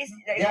 There is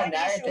They are one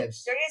issue.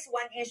 narratives. There is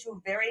one issue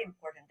very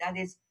important. That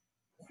is,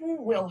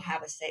 who will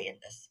have a say in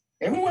this?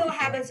 Who Everybody will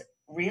have should.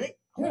 a really?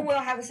 Who Yeah. will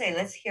have a say?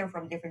 Let's hear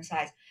from different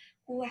sides.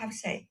 Who will have a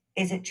say?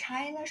 Is it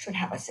China should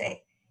have a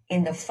say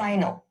in the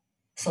final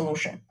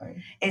solution? Right.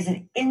 Is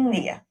it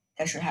India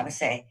that should have a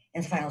say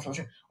in the final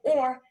solution?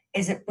 Or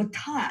is it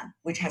Bhutan,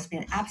 which has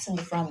been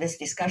absent from this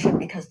discussion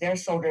because their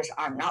soldiers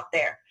are not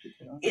there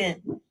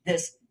in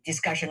this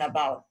discussion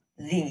about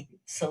the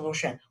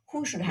solution?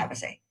 Who should have a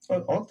say?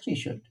 Well, all three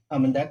should. I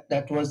mean,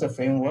 that was the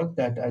framework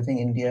that I think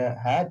India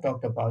had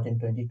talked about in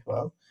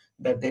 2012,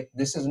 that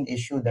this is an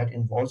issue that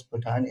involves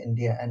Bhutan,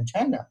 India, and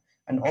China.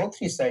 And all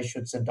three sides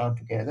should sit down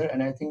together.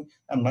 And I think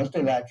a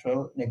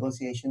multilateral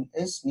negotiation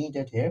is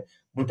needed here.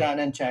 Bhutan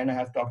and China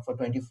have talked for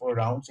 24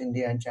 rounds.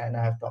 India and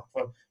China have talked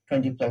for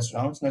 20 plus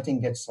rounds.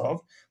 Nothing gets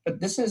solved. But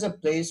this is a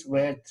place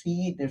where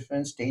three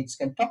different states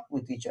can talk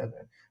with each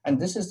other. And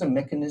this is the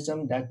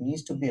mechanism that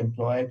needs to be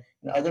employed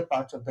in other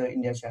parts of the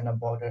India-China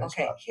border as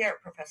Okay, well. here,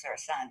 Professor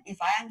San, if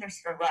I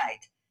understood right,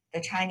 the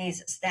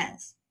Chinese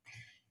stance,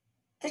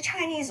 the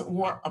Chinese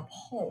were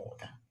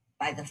appalled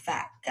by the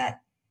fact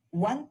that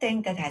one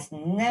thing that has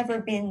never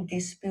been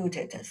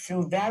disputed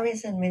through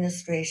various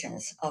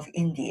administrations of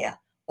India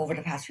over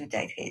the past few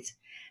decades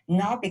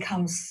now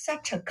becomes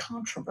such a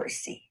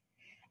controversy.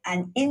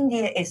 And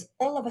India is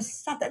all of a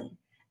sudden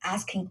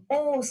asking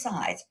all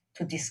sides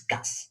to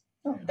discuss.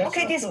 No, that's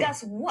Okay, not true.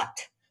 discuss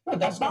what? No,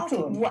 that's About not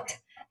true. what?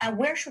 And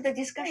where should the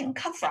discussion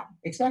come from?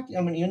 Exactly.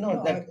 I mean,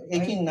 No, that I-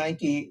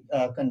 1890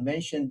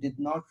 convention did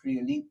not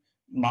really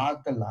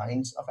mark the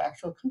lines of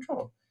actual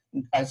control.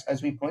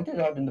 As we pointed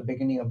out in the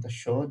beginning of the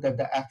show, that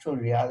the actual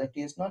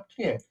reality is not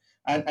clear.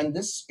 And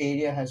this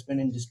area has been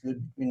in dispute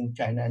between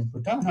China and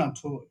Bhutan. No,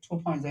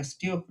 2 points. I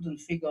still couldn't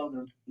figure out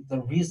the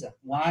reason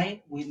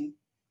why we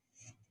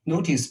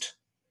noticed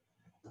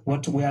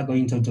what we are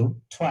going to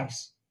do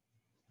twice.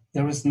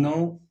 There is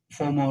no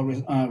formal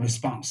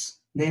response.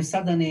 Then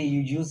suddenly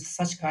you use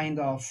such kind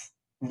of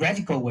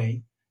radical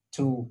way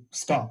to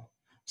stop.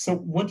 So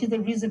what is the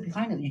reason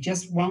behind it? You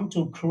just want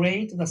to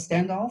create the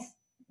standoff?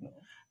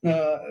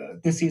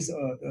 This is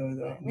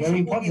very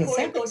important. Before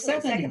you go to the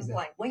second is that-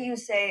 point, when you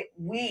say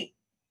we,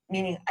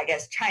 meaning I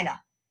guess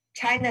China,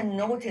 China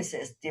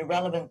notices the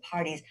relevant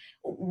parties.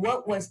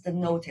 What was the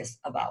notice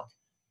about?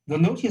 The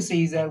notice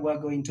is that we're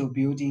going to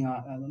build in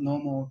a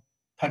normal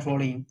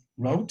patrolling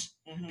road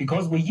Mhm.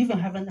 because we even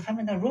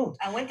haven't a road.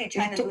 And when did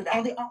China To- do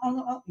that?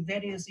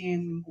 that is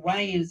in one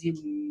is in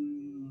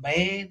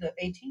May the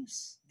 18th.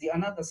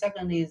 The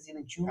second is in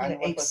June And the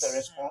what was the 8th.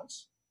 response?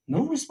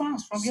 No response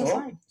from your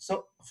side. So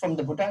from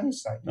the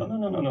Bhutanese side.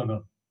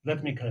 No. Let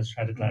me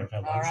try to clarify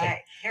All one thing.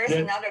 right. Here's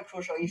The- another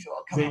crucial issue.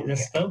 Come The, on the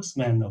here.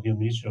 spokesman of your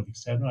Ministry of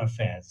External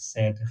Affairs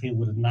said he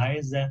would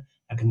neither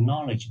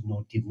acknowledge nor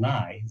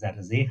deny that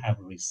they have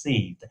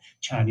received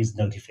Chinese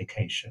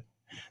notification.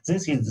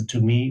 This is, to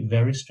me,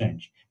 very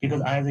strange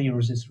because either you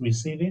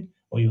receive it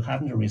or you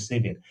haven't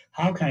received it.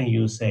 How can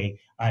you say,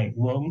 I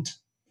won't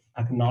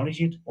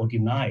acknowledge it or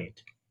deny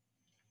it?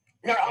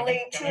 There are only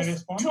Can I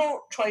respond two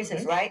choices,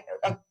 this? right?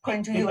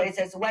 According to you, it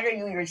says whether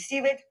you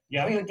receive it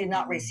Yeah. or you did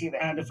not receive it.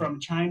 And from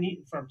China,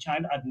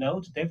 a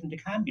note definitely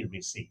can be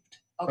received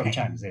Okay. from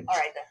Chinese embassy.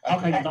 All right. Then. How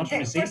can you Uh, not they-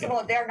 receive First it? of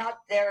all, they're not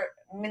their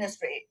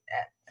ministry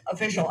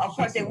official. Of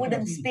course, they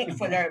wouldn't speak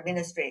for their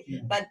ministry,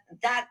 Yeah. but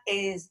that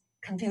is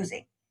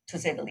confusing to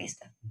say the least.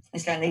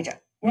 Mr. Anaja.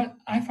 Well,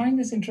 I find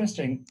this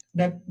interesting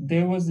that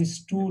there was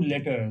these two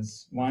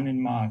letters, one in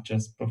March,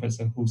 as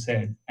Professor Hu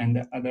said, and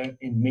the other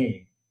in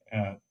May.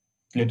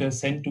 Letters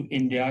sent to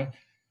India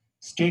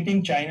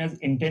stating China's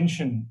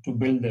intention to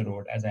build the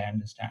road, as I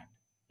understand.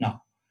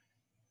 Now,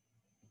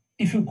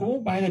 if you go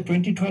by the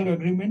 2012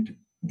 agreement,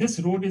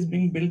 this road is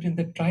being built in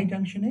the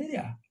Tri-Junction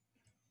area.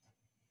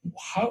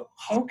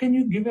 How can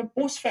you give a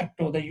post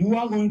facto that you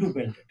are going to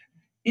build it?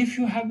 If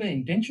you have the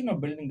intention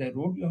of building the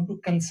road, you have to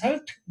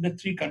consult the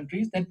three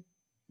countries that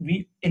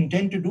we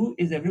intend to do.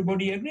 Is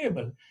everybody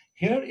agreeable?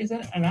 Here is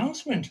an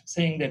announcement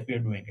saying that we are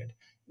doing it.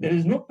 There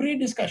is no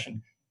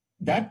pre-discussion.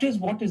 That is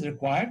what is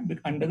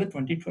required under the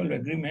 2012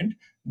 agreement,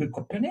 the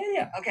Cotton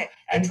area. Okay.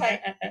 And, Try-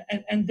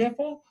 and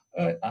therefore,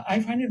 I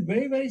find it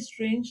very, very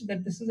strange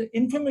that this is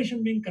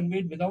information being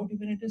conveyed without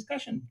even a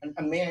discussion.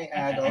 And may I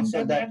add And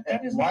also that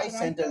that is why not the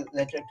send right a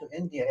letter to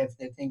India if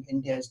they think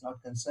India is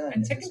not concerned?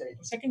 And in this area?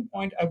 second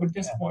point, I would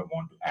just want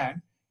to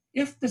add,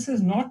 if this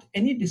is not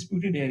any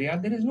disputed area,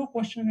 there is no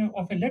question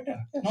of a letter.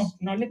 Yes.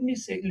 Now let me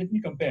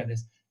compare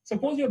this.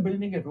 Suppose you're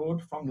building a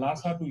road from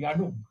Lhasa to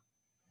Yadung.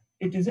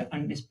 It is an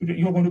undisputed,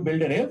 you're going to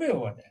build a railway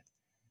over there.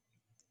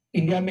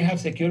 India may have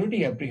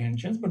security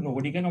apprehensions, but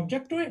nobody can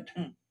object to it.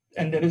 Mm.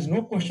 And there is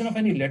no question of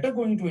any letter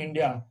going to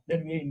India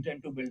that we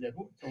intend to build a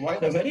road. So why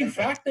The was very letter?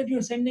 fact that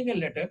you're sending a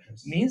letter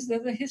Yes. means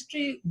there's a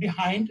history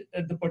behind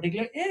the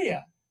particular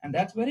area, and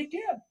that's very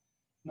clear.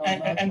 No,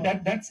 And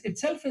that's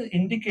itself an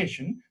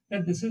indication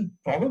that this is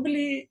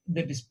probably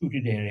the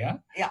disputed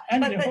area. Yeah,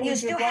 And but therefore you it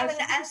still requires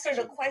haven't some answered the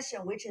discussion. question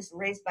which is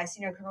raised by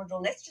Senior Colonel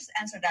Zhou. Let's just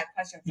answer that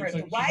question first.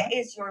 Because Why she-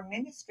 is your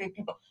ministry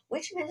people?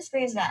 Which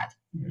ministry is that?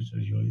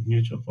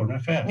 Ministry of Foreign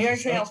Affairs.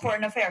 Ministry of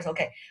Foreign Affairs.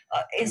 Okay,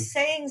 is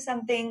saying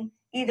something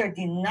either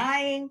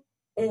denying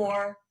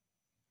or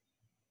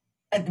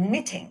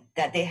admitting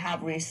that they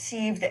have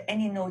received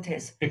any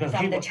notice Because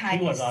from he the was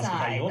Chinese asked by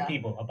side. your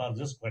people about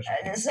this question.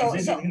 So-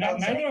 Is it- so-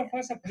 Neither of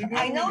us are privy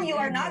I to know the you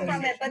are not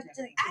from it, information. but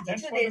the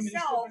That's attitude for the Minister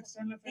of itself,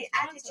 External the Affairs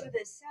to answer.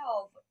 attitude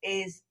itself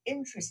is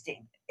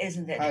interesting,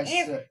 isn't it? Has,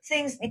 If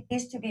things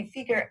needs to be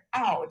figured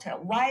out,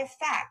 why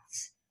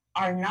facts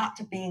are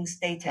not being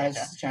stated?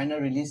 Has China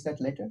released that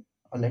letter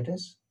or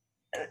letters?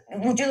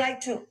 Would you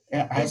like to?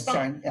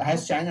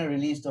 Has China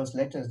released those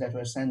letters that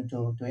were sent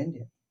to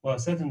India? Well,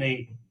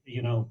 certainly,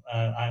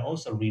 I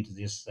also read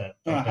this.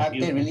 No, have they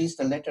news- released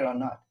a letter or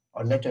not?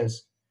 Or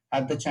letters?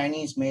 Have the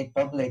Chinese made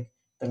public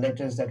the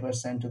letters that were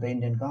sent to the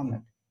Indian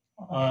government?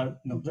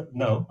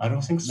 No, I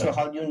don't think so. So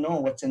how do you know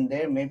what's in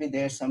there? Maybe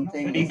there's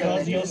something in the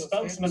Because your letters.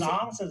 spokesman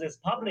answers this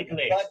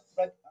publicly.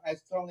 But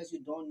as long as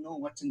you don't know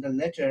what's in the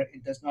letter,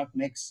 it does not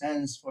make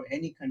sense for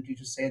any country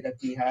to say that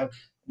we have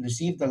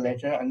received the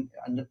letter and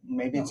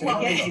maybe it's Well,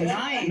 in they the letter.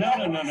 deny.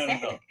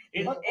 No.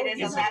 It is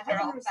it's a matter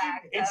of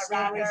fact. It's a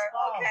Rather,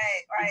 response. okay,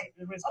 right. It's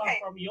a response Okay.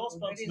 from your That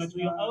spokesman is to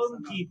your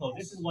own not- people.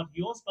 This is what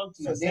your So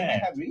spokesman they may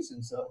said. have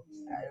reasons. So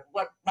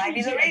What might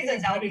be the See, I think reasons?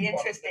 it's That would very be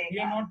important. interesting. We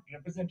are not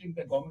representing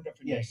the government of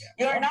India Yes. here.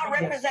 You're not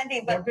What-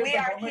 representing, but what is we the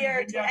are government here of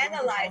to India going to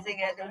analyzing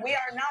talk it. about We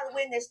that? are not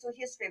witness to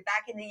history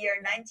back in the year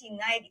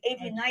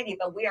 1890,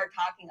 but we are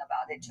talking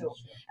about it too.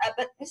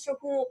 But Mr.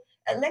 Hu,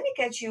 let me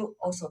get you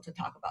also to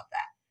talk about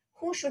that.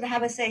 Who should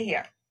have a say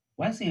here?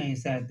 One thing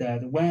is that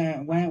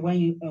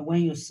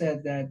when you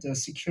said that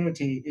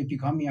security is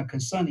becoming a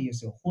concern,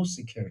 is whose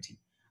security?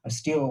 I'm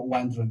still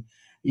wondering.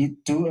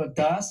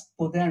 Does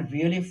Bhutan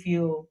really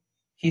feel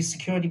his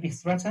security be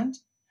threatened?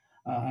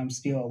 I'm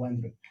still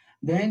wondering.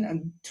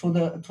 Then to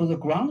the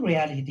ground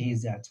reality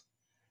is that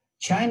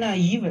China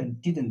even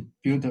didn't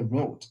build a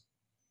road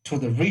to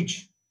the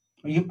ridge,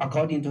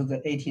 according to the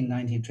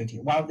 1890 treaty,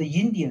 while the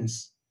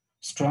Indians'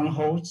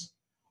 strongholds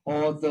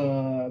or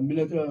the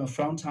military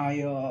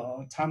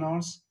frontier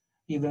tunnels,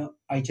 even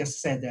I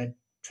just said that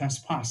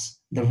trespass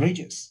the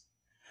ridges.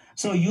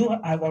 So you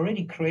have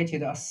already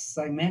created a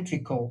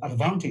symmetrical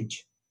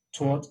advantage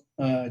toward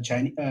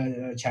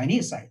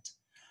Chinese side.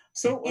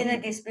 So In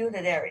a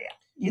disputed area.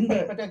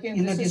 But again,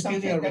 in the this is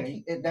disputed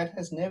something area. that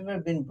has never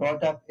been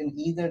brought up in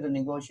either the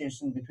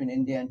negotiation between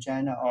India and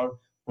China or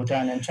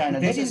Bhutan and China.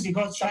 That This is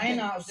because something-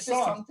 China this is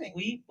thought something-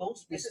 we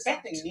both This is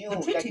respect something new the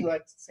that treaty. you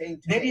are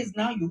saying That today. is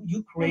now you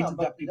No, create no,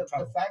 but big the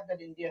trouble. fact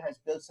that India has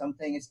built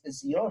something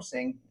is you're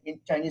saying.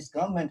 Chinese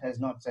government has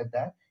not said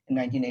that in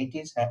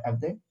 1980s, have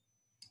they?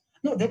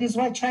 No, that is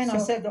why China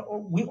So- said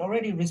we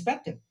already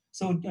respect it.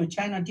 So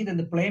China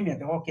didn't blame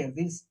it. Okay,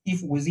 this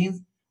if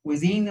within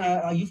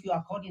if you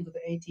according to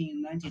the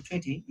 1890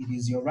 treaty, it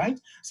is your right.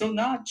 So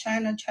now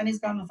Chinese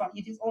government found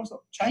it is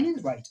also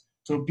Chinese right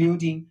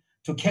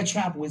to catch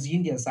up with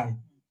India side.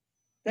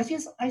 That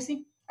is, I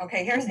think,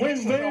 Okay, here's the Well,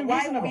 issue. very So why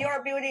reasonable. we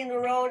are building the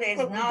road is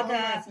But we not don't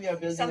know if we are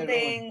building a road.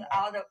 something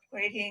out of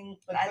creating,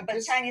 But but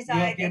this- Chinese you are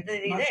side get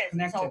it much is.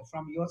 connected So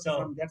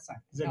from that side.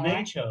 The All right.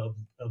 nature of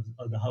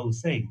the whole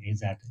thing is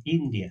that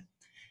India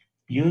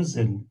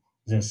using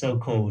the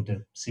so-called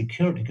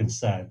security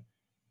concern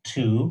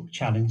to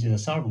challenge the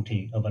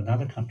sovereignty of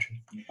another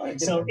country. Oh,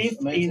 it So depends. if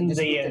I mean, it's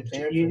a in disputed the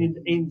territory.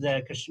 in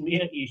the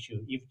Kashmir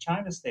issue, if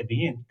China step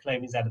in,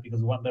 claiming that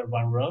because one Belt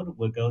One Road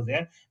will go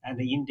there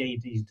and India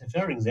is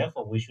interfering,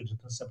 therefore we should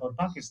support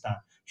Pakistan.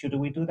 Should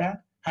we do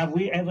that? Have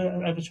we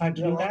ever tried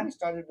to We do have that? already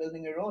started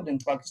building a road in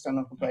Pakistan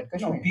occupied No,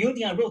 Kashmir.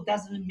 building a road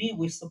doesn't mean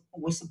we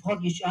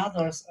support each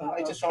other's No,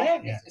 it's a claim.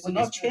 sovereign. It's We're a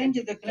not disputed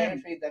changing the claim.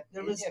 territory that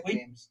There India is- we-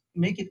 claims.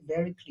 Make it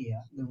very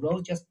clear. The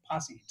road just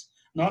pass it,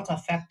 not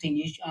affecting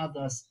each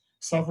other's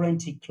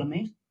sovereignty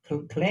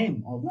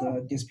claim of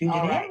the disputed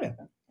All right.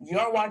 area.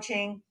 you're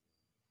watching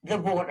The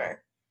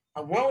Border,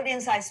 a World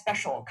Insight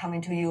special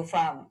coming to you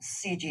from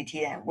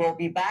CGTN. We'll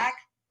be back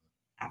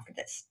after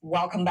this.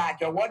 Welcome back.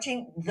 You're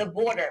watching The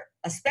Border,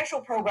 a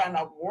special program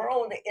of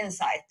World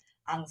Insight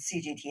on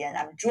CGTN.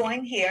 I'm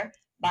joined here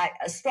by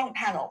a strong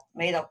panel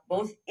made of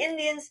both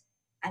Indians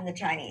and the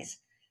Chinese.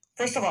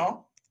 First of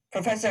all,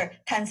 Professor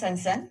Tan Sen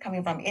Sen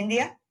coming from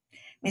India,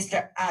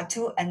 Mr.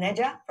 Atu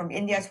Aneja from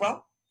India as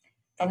well.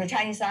 From the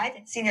Chinese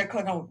side, Senior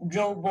Colonel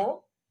Zhou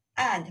Bo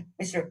and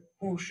Mr.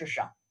 Hu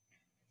Shishang.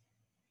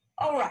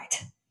 All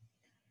right.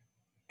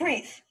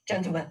 Breathe,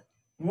 gentlemen.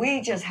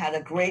 We just had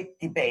a great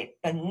debate,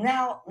 but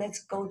now let's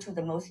go to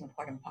the most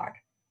important part.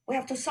 We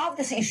have to solve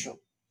this issue.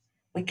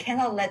 We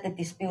cannot let the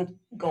dispute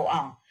go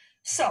on.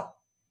 So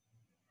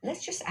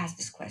let's just ask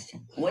this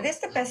question. What is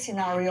the best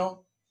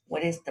scenario?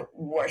 What is the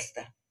worst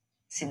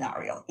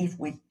scenario if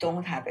we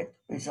don't have it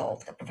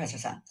resolved, Professor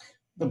San?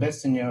 The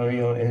best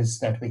scenario is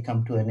that we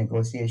come to a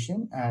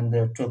negotiation and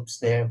the troops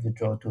there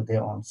withdraw to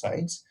their own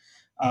sides.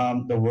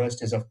 The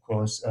worst is, of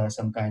course,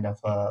 some kind of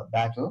a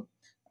battle,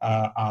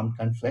 armed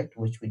conflict,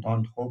 which we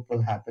don't hope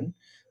will happen.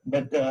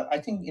 But I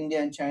think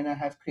India and China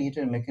have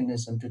created a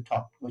mechanism to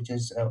talk, which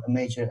is a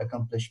major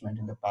accomplishment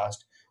in the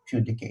past few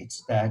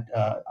decades, that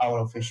our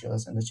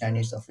officials and the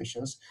Chinese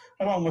officials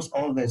have almost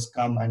always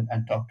come and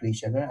talked to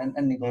each other and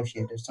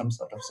negotiated some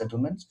sort of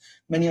settlements.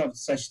 Many of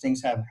such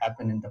things have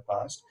happened in the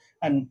past,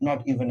 and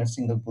not even a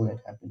single bullet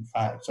have been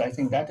fired. So I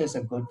think that is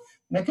a good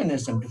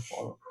mechanism to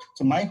follow.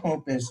 So my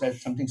hope is that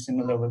something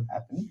similar will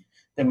happen.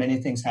 There are many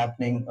things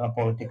happening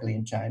politically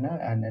in China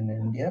and in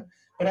India,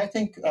 but I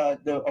think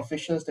the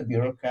officials, the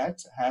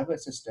bureaucrats have a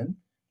system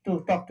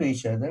to talk to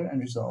each other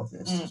and resolve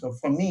this. So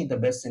for me, the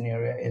best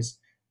scenario is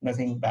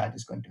nothing bad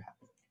is going to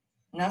happen.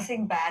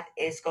 Nothing bad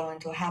is going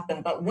to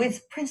happen, but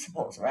with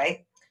principles,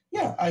 right?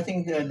 Yeah, I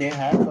think they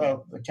have a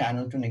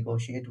channel to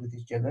negotiate with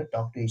each other,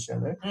 talk to each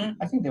other.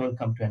 I think they will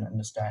come to an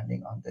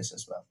understanding on this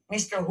as well.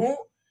 Mr. Hu,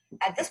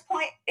 at this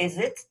point, is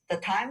it the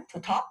time to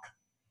talk?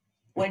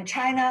 When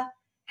China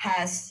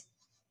has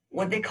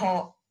what they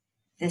call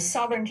the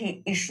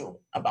sovereignty issue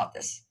about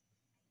this.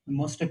 The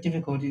most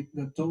difficulty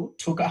the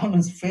two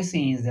governments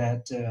facing is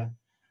that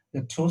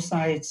the two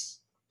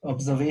sides'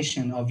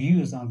 observation or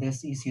views on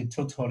this issue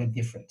totally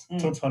different,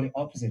 totally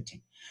opposite,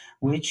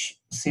 which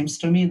seems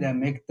to me that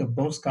make the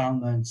both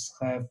governments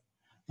have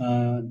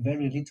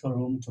very little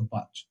room to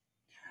budge.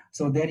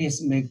 So that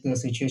is make the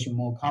situation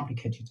more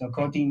complicated.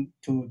 According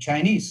to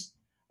Chinese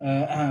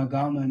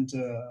government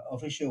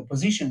official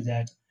position,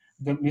 that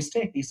the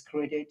mistake is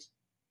created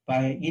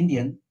by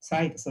Indian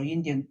side. So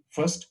Indian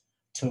first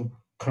to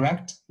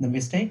correct the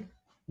mistake,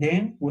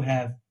 then we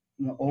have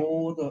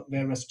all the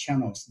various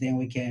channels. Then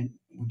we can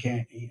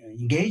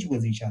engage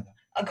with each other.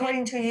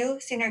 According to you,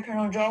 Senior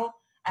Colonel Zhou,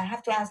 I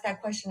have to ask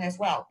that question as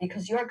well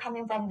because you're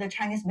coming from the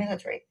Chinese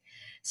military.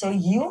 So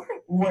your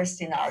worst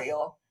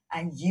scenario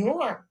and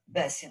your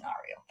best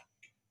scenario.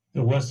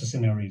 The worst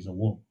scenario is a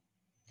war,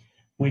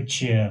 which,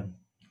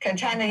 Can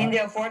China and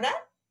India afford that?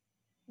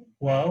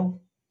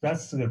 well,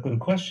 that's a good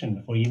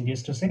question for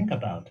Indians to think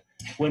about.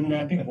 When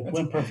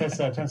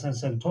Professor Tan Sen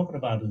Sen talked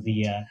about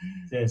the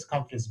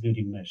confidence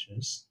building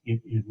measures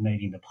you've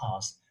made in the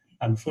past,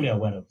 I'm fully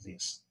aware of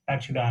this.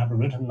 Actually, I have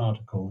written an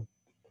article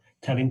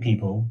telling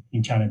people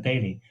in China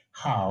Daily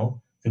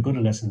how the good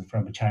lessons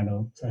from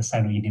China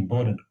Sino-Indian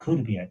border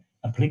could be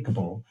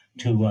applicable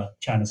to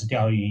China's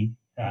Diaoyu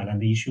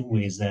Island issue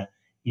with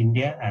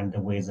India and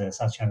with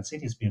South China Sea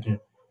dispute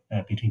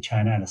between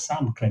China and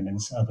some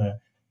claimants of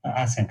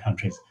ASEAN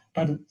countries.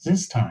 But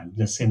this time,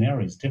 the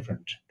scenario is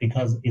different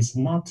because it's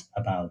not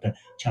about the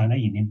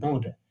China-Indian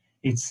border.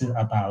 It's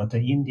about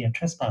India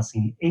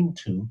trespassing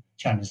into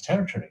Chinese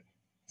territory.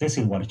 This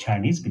is what the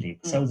Chinese believe.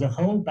 So the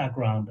whole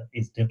background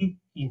is different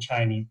in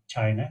China,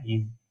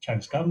 in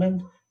Chinese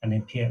government, and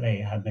in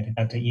PLA have made it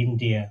that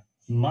India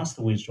must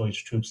withdraw its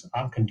troops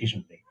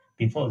unconditionally.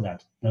 Before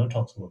that, no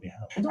talks will be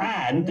held.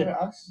 And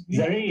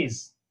there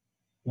is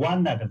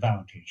one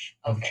advantage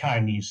of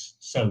Chinese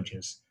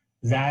soldiers,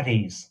 that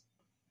is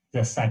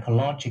the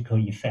psychological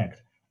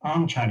effect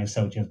on Chinese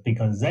soldiers,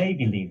 because they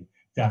believe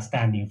they are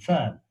standing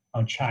firm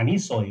on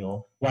Chinese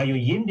soil, while your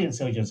Indian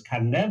soldiers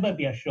can never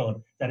be assured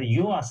that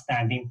you are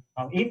standing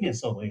on Indian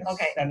soil.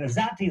 Okay. And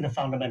that is the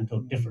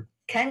fundamental difference.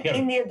 Can Here.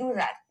 India do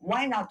that?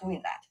 Why not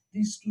doing that?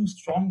 These two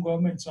strong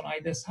governments on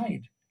either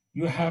side.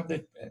 You have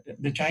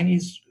the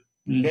Chinese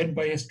led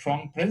by a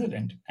strong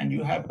president, and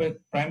you have a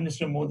Prime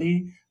Minister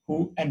Modi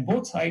who, and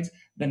both sides,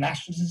 the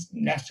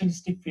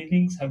nationalistic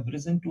feelings have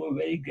risen to a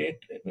very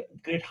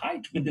great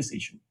height with this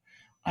issue.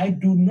 I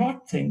do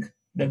not think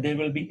that there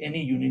will be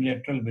any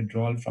unilateral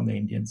withdrawal from the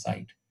Indian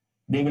side.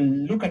 They will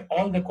look at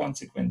all the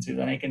consequences,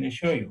 and I can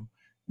assure you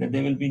that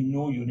there will be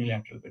no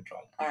unilateral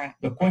withdrawal. All right.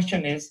 The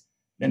question is,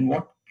 then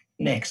what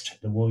next?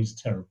 The war is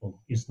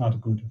terrible. It's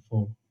not good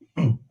for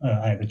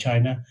either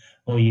China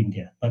or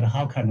India. But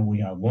how can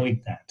we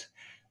avoid that?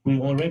 We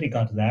already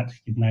got that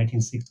in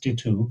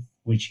 1962,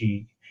 which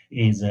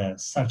is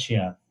such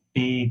a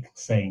big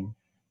thing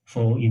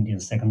for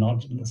Indians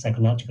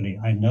psychologically.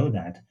 I know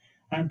that.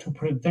 And to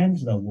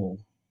prevent the war,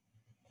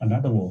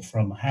 another war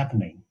from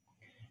happening,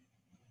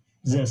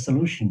 the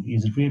solution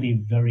is really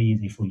very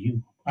easy for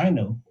you. I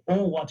know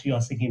all what you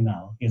are thinking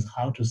now is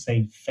how to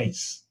save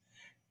face.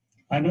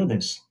 I know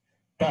this.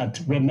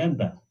 But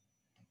remember,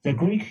 the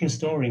Greek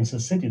historians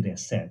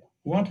Thucydides said,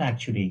 what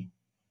actually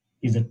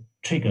is the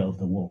trigger of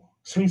the war?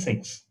 Three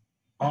things: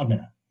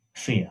 honor,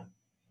 fear,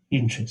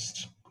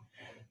 interest.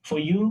 For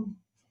you,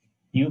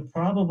 you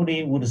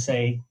probably would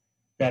say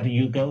that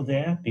you go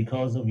there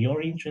because of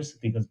your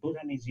interest, because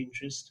Bhutanese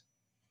interest.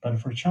 But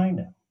for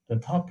China, the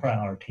top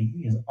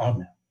priority is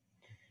honor.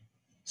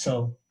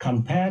 So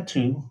compared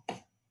to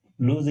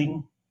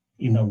losing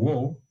in a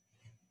war,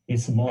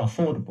 it's more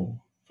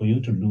affordable for you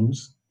to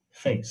lose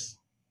face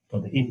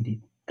for the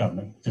Indian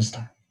government this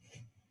time.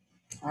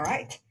 All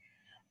right.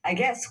 I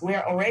guess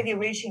we're already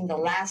reaching the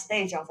last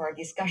stage of our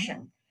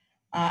discussion.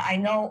 I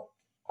know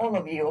all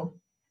of you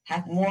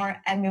have more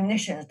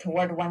ammunition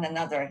toward one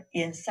another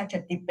in such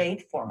a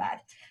debate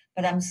format,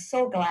 but I'm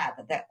so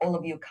glad that all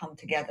of you come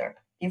together.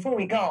 Before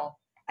we go,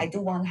 I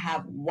do want to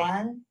have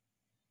one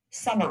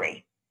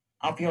summary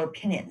of your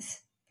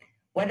opinions,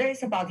 whether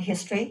it's about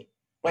history,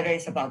 whether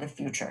it's about the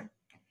future.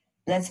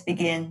 Let's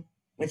begin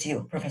with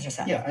you, Professor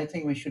Sun. Yeah, I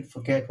think we should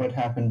forget what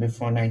happened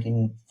before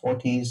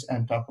 1940s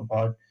and talk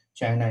about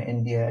China,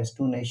 India as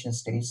two nation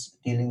states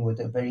dealing with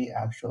a very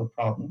actual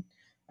problem.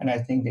 And I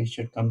think they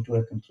should come to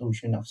a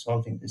conclusion of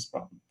solving this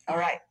problem. All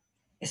right.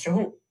 Mr.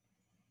 Hu.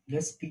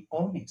 Let's be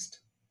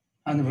honest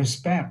and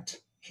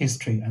respect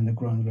history and the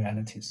ground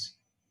realities.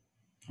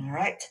 All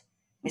right.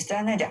 Mr.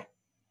 Aneja.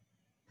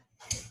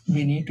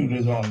 We need to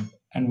resolve,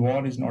 and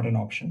war is not an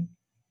option.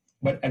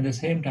 But at the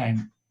same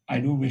time, I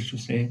do wish to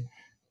say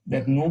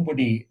that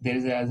there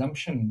is an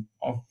assumption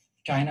of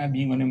China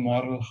being on a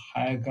moral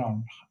higher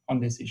ground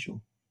on this issue.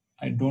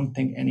 I don't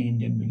think any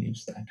Indian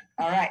believes that.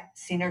 All right.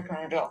 Senior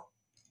Colonel Zhou.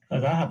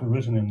 As I have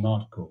written in an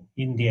article,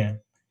 India,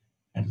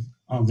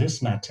 on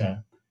this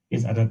matter,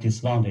 is at a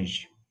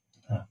disadvantage,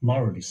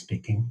 morally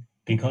speaking,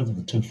 because of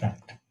the two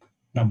facts.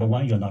 Number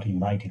one, you're not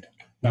invited.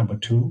 Number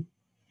two,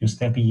 you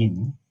step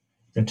in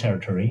the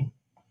territory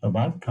of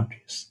other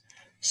countries.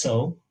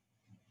 So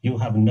you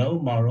have no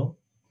moral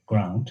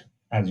ground,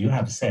 as you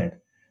have said.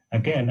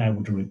 Again, I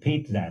would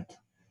repeat that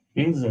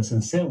it is a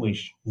sincere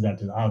wish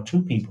that our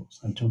two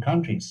peoples and two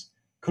countries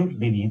could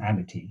live in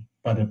amity,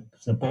 but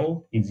the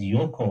ball is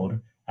your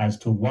court as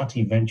to what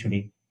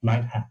eventually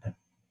might happen.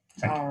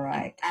 All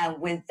right. And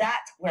with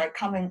that, we're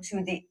coming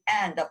to the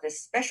end of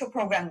this special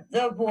program,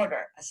 The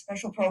Border, a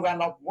special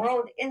program of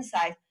World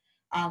Insight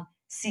on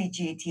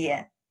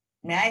CGTN.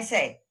 May I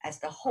say, as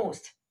the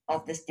host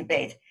of this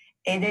debate,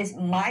 it is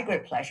my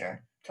great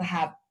pleasure to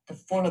have the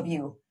four of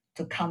you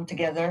to come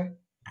together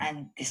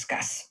and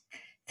discuss.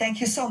 Thank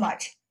you so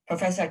much,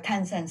 Professor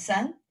Tan-Sen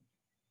Sun,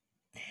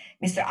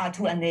 Mr.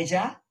 Atu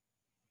Aneja,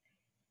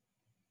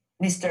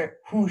 Mr.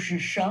 Hu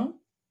Zhisheng,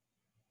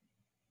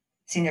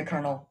 Senior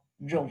Colonel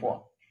Zhou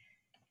Bo.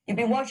 You've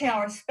been watching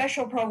our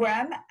special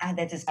program, and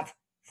that is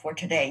for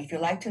today. If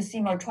you'd like to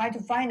see more, try to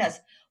find us,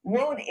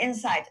 World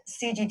Insight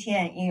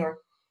CGTN in your...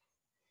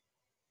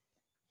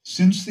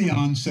 Since the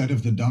onset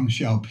of the Deng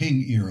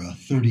Xiaoping era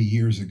 30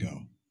 years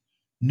ago,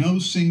 no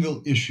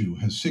single issue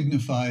has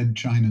signified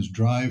China's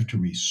drive to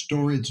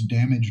restore its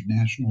damaged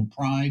national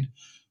pride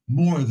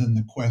more than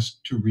the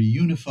quest to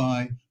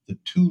reunify the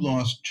two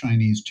lost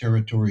Chinese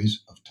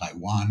territories of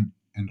Taiwan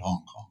and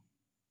Hong Kong.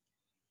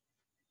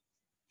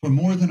 For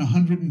more than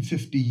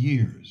 150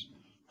 years,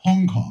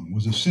 Hong Kong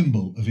was a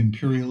symbol of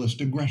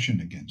imperialist aggression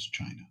against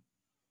China.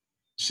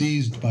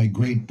 Seized by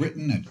Great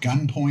Britain at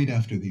gunpoint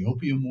after the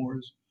Opium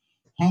Wars,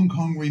 Hong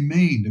Kong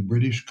remained a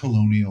British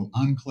colonial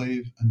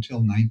enclave until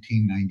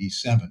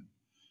 1997,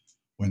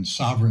 when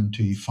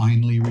sovereignty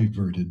finally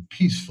reverted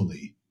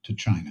peacefully to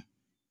China.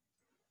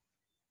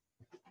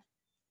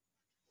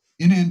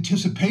 In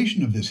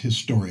anticipation of this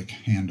historic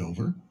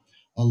handover,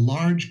 a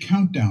large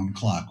countdown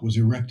clock was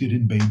erected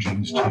in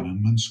Beijing's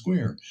Tiananmen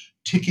Square,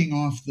 ticking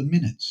off the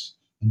minutes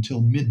until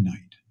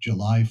midnight,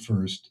 July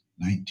 1st,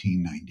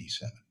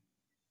 1997.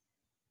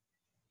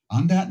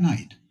 On that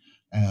night,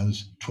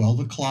 as 12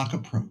 o'clock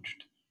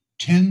approached,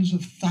 tens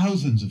of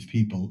thousands of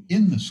people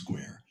in the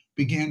square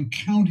began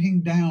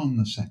counting down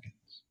the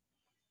seconds.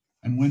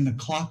 And when the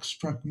clock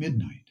struck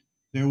midnight,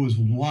 there was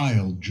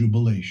wild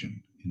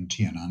jubilation in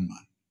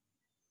Tiananmen.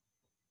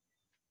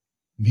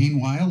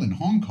 Meanwhile, in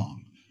Hong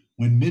Kong,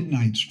 when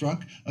midnight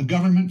struck, a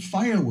government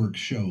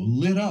fireworks show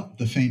lit up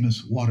the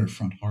famous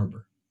waterfront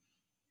harbor.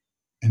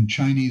 And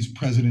Chinese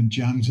President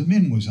Jiang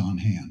Zemin was on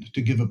hand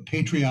to give a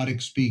patriotic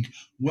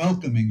speech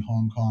welcoming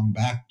Hong Kong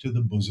back to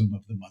the bosom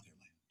of the motherland.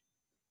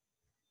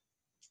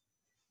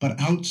 But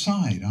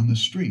outside on the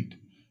street,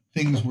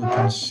 things were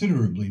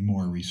considerably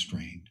more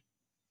restrained.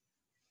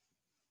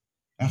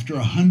 After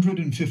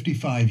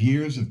 155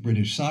 years of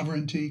British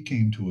sovereignty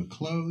came to a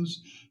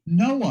close,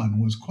 no one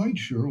was quite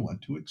sure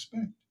what to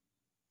expect.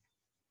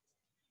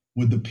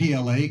 Would the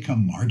PLA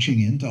come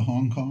marching into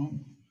Hong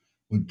Kong?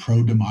 Would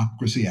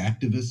pro-democracy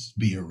activists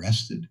be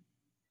arrested?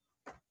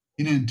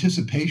 In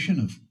anticipation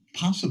of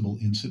possible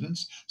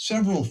incidents,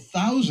 several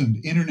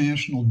thousand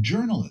international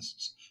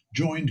journalists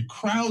joined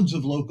crowds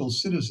of local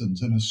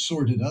citizens and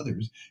assorted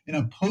others in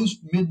a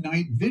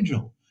post-midnight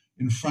vigil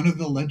in front of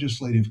the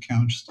Legislative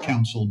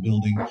Council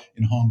building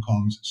in Hong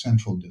Kong's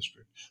Central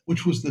District,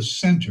 which was the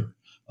center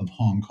of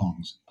Hong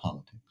Kong's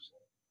politics.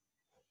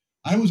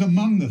 I was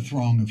among the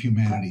throng of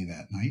humanity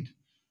that night.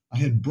 I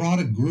had brought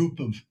a group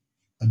of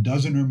a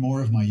dozen or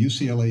more of my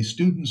UCLA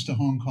students to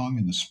Hong Kong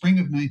in the spring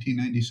of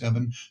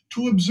 1997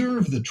 to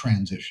observe the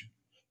transition,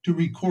 to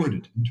record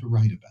it, and to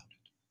write about it.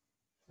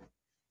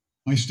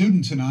 My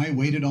students and I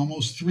waited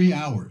almost 3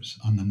 hours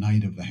on the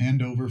night of the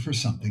handover for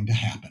something to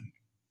happen.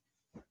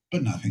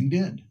 But nothing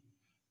did.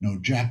 No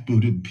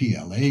jackbooted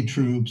PLA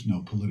troops,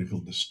 no political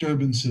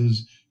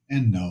disturbances,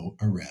 and no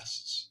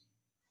arrests.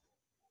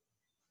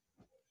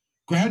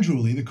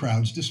 Gradually, the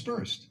crowds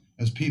dispersed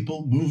as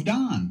people moved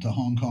on to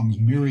Hong Kong's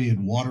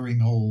myriad watering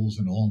holes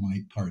and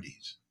all-night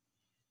parties.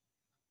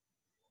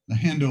 The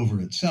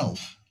handover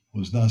itself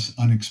was thus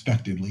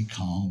unexpectedly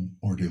calm,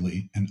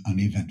 orderly, and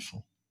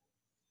uneventful.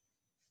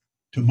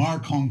 To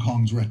mark Hong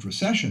Kong's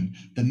retrocession,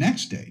 the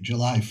next day,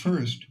 July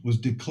 1st, was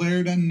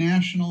declared a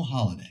national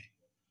holiday.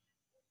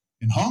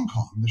 In Hong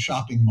Kong, the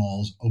shopping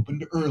malls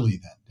opened early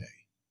that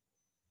day,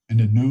 and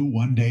a new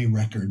one-day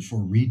record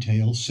for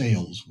retail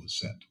sales was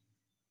set,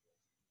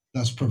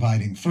 thus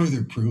providing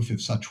further proof,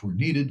 if such were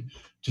needed,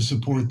 to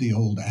support the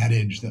old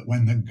adage that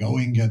when the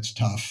going gets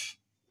tough,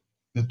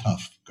 the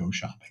tough go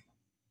shopping.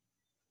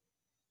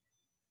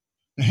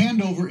 The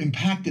handover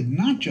impacted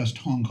not just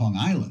Hong Kong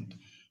Island,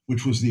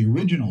 which was the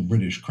original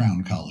British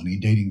Crown colony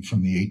dating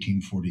from the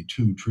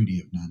 1842 Treaty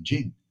of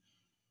Nanjing,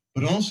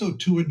 but also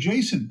two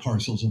adjacent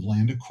parcels of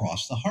land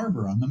across the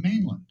harbor on the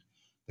mainland,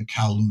 the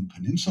Kowloon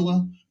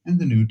Peninsula and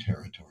the New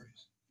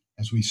Territories.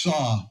 As we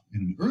saw in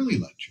an early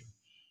lecture,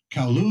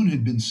 Kowloon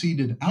had been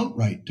ceded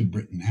outright to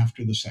Britain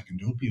after the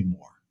Second Opium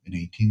War in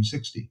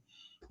 1860,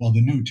 while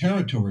the New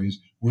Territories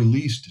were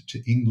leased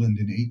to England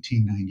in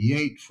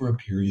 1898 for a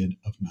period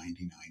of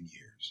 99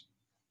 years.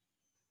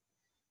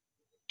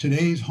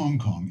 Today's Hong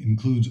Kong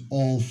includes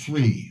all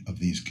three of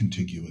these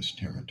contiguous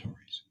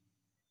territories.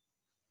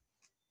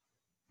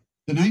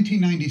 The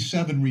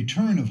 1997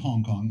 return of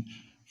Hong Kong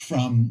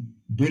from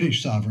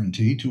British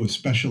sovereignty to a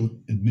special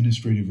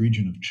administrative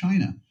region of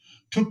China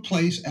took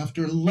place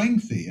after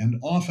lengthy and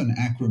often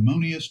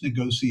acrimonious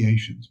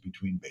negotiations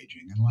between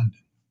Beijing and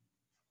London.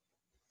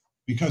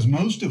 Because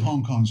most of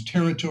Hong Kong's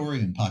territory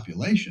and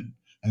population,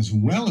 as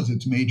well as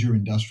its major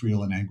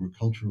industrial and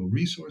agricultural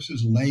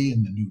resources, lay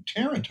in the New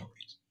Territories,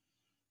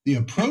 the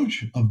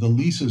approach of the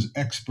lease's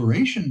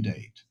expiration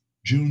date,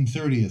 June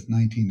 30th,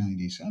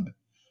 1997,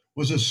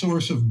 was a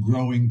source of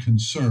growing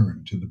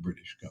concern to the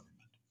British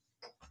government.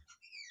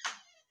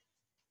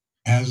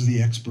 As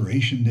the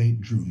expiration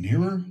date drew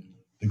nearer,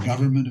 the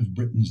government of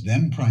Britain's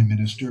then Prime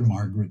Minister,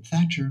 Margaret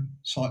Thatcher,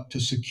 sought to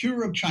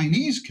secure a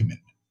Chinese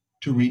commitment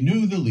to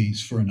renew the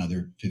lease for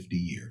another 50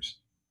 years.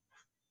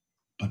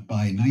 But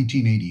by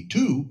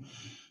 1982,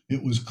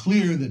 it was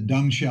clear that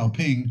Deng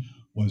Xiaoping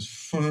was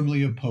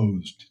firmly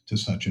opposed to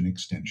such an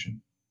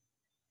extension.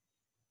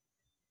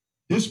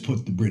 This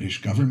put the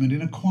British government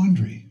in a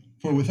quandary,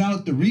 for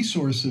without the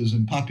resources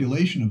and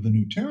population of the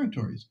New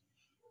Territories,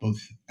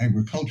 both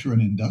agriculture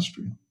and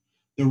industrial,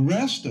 the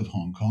rest of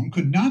Hong Kong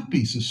could not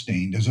be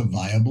sustained as a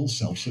viable,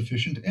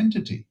 self-sufficient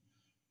entity.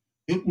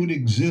 It would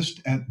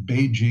exist at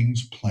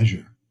Beijing's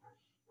pleasure,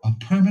 a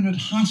permanent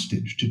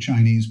hostage to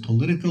Chinese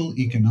political,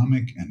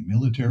 economic, and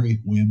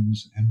military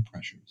whims and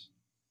pressures.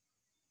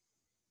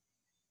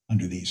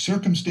 Under these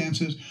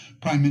circumstances,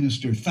 Prime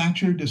Minister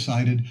Thatcher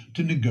decided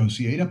to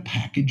negotiate a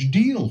package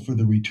deal for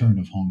the return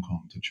of Hong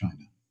Kong to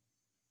China.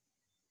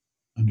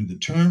 Under the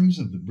terms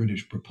of the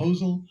British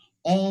proposal,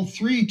 all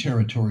 3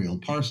 territorial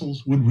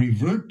parcels would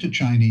revert to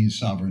Chinese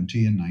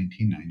sovereignty in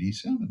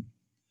 1997.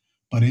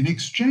 But in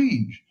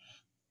exchange,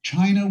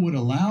 China would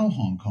allow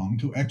Hong Kong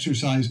to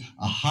exercise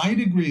a high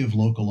degree of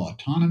local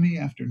autonomy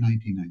after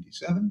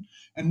 1997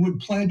 and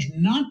would pledge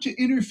not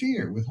to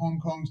interfere with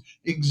Hong Kong's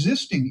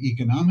existing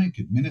economic,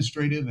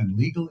 administrative, and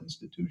legal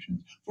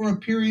institutions for a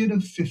period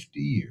of 50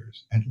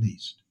 years at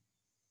least.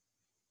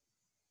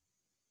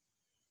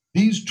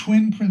 These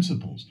twin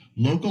principles,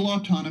 local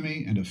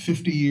autonomy and a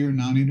 50-year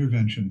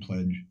non-intervention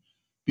pledge,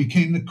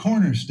 became the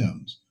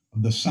cornerstones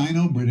of the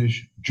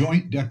Sino-British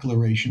Joint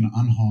Declaration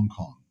on Hong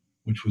Kong,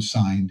 which was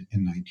signed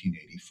in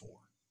 1984.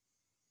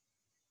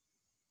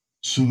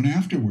 Soon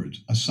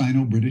afterwards, a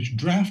Sino-British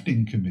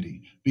drafting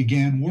committee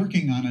began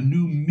working on a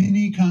new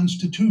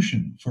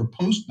mini-constitution for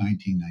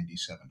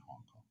post-1997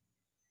 Hong Kong.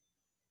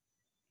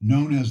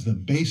 Known as the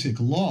Basic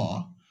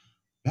Law,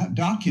 that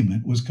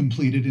document was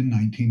completed in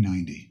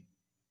 1990.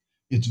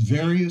 Its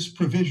various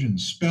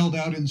provisions spelled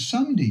out in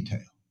some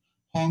detail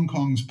Hong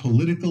Kong's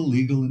political,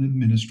 legal, and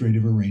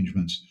administrative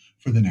arrangements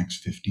for the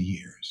next 50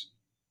 years.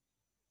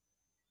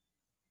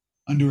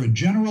 Under a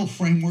general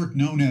framework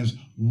known as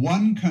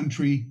One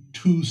Country,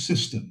 Two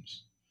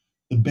Systems,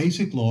 the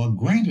Basic Law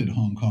granted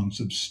Hong Kong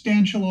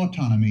substantial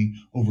autonomy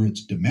over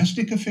its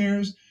domestic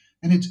affairs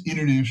and its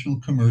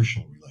international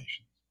commercial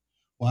relations,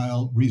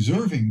 while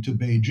reserving to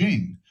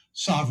Beijing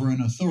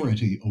sovereign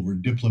authority over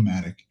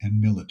diplomatic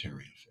and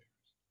military affairs.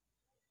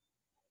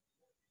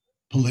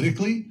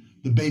 Politically,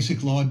 the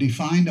Basic Law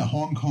defined a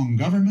Hong Kong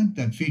government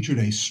that featured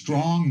a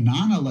strong,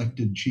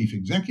 non-elected chief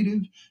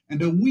executive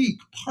and a weak,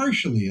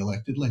 partially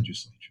elected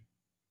legislature.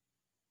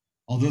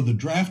 Although the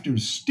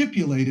drafters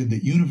stipulated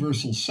that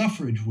universal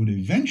suffrage would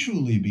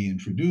eventually be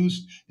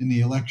introduced in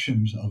the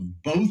elections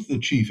of both the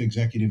chief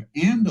executive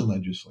and the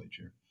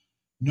legislature,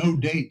 no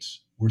dates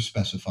were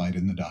specified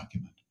in the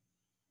document.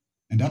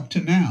 And up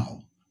to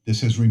now,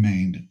 this has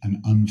remained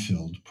an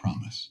unfilled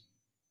promise.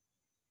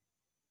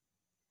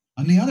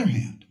 On the other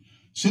hand,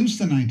 since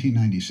the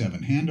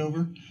 1997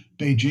 handover,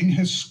 Beijing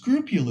has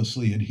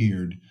scrupulously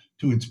adhered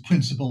to its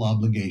principal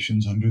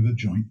obligations under the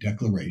Joint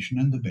Declaration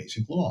and the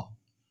Basic Law.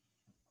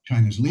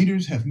 China's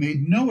leaders have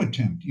made no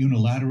attempt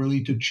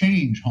unilaterally to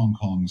change Hong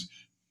Kong's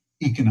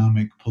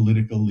economic,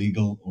 political,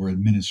 legal, or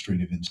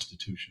administrative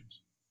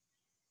institutions.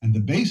 And the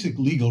basic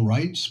legal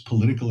rights,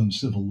 political, and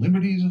civil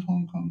liberties of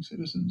Hong Kong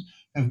citizens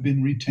have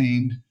been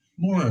retained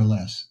more or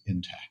less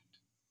intact.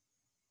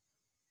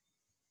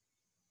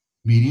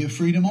 Media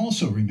freedom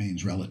also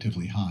remains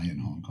relatively high in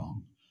Hong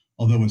Kong,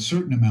 although a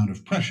certain amount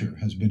of pressure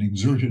has been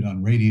exerted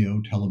on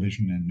radio,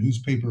 television, and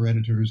newspaper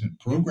editors and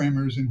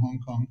programmers in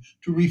Hong Kong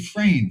to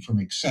refrain from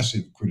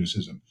excessive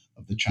criticism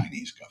of the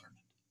Chinese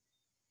government.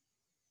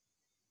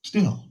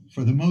 Still,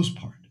 for the most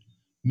part,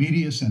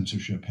 media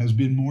censorship has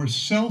been more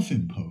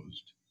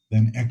self-imposed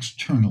than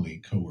externally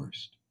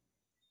coerced.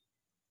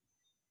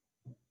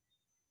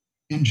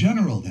 In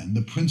general, then,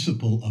 the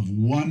principle of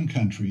one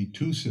country,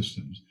 two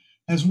systems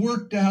has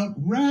worked out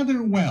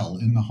rather well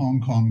in the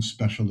Hong Kong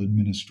Special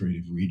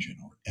Administrative Region,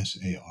 or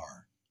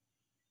SAR.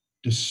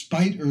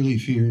 Despite early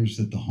fears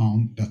that the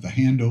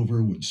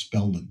handover would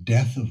spell the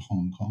death of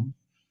Hong Kong,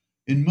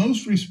 in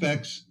most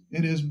respects,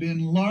 it has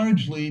been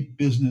largely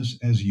business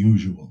as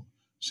usual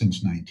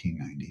since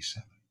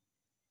 1997.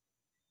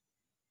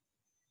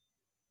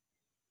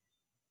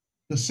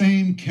 The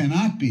same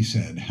cannot be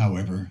said,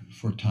 however,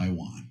 for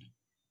Taiwan.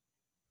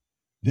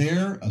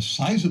 There, a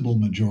sizable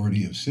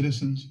majority of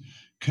citizens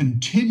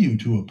continue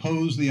to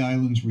oppose the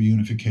island's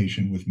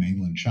reunification with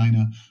mainland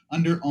China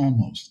under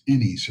almost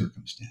any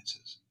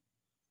circumstances.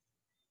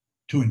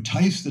 To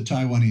entice the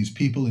Taiwanese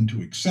people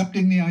into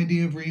accepting the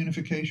idea of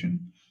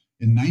reunification,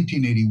 in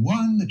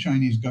 1981, the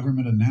Chinese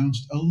government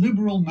announced a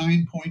liberal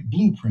 9-point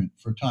blueprint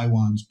for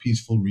Taiwan's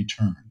peaceful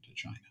return to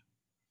China.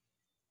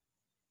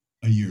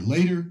 A year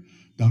later,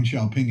 Deng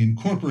Xiaoping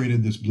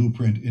incorporated this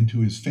blueprint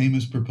into his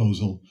famous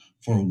proposal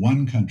for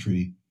one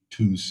country,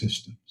 two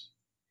systems.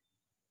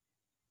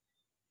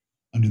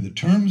 Under the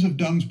terms of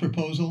Deng's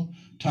proposal,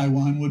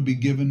 Taiwan would be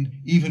given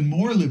even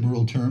more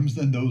liberal terms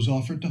than those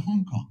offered to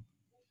Hong Kong.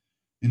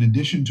 In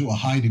addition to a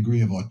high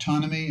degree of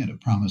autonomy and a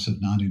promise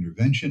of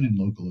non-intervention in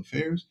local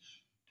affairs,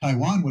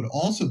 Taiwan would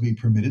also be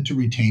permitted to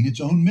retain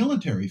its own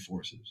military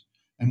forces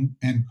and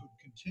could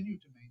continue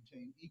to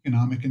maintain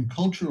economic and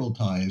cultural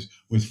ties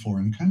with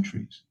foreign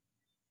countries.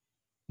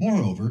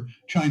 Moreover,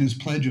 China's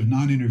pledge of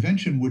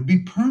non-intervention would be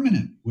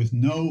permanent with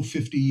no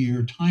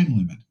 50-year time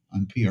limit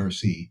on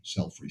PRC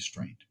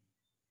self-restraint.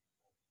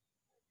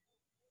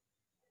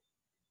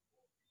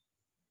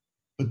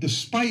 But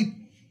despite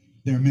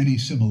their many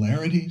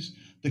similarities,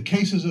 the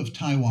cases of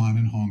Taiwan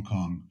and Hong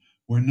Kong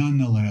were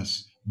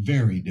nonetheless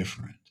very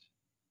different.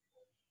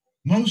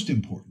 Most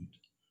important,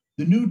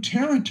 the new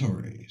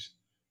territories,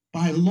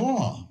 by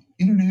law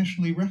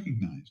internationally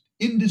recognized,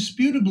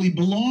 indisputably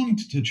belonged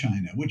to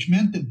China, which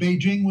meant that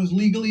Beijing was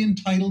legally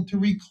entitled to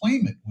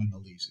reclaim it when the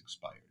lease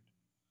expired.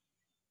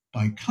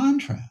 By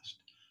contrast,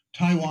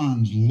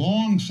 Taiwan's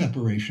long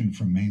separation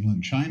from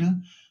mainland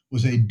China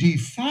was a de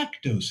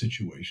facto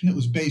situation that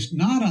was based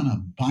not on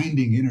a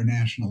binding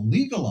international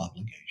legal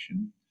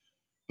obligation,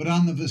 but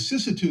on the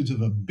vicissitudes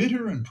of a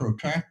bitter and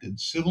protracted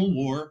civil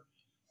war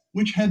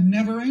which had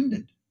never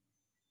ended,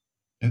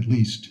 at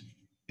least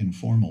in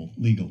formal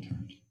legal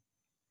terms.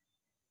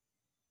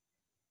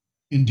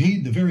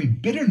 Indeed, the very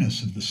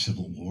bitterness of the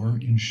Civil War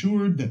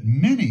ensured that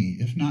many,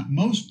 if not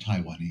most,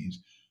 Taiwanese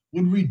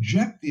would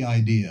reject the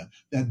idea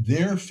that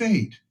their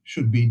fate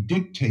should be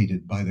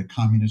dictated by the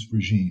communist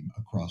regime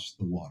across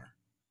the water.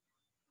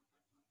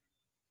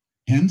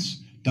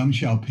 Hence, Deng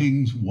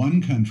Xiaoping's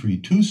one country,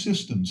 two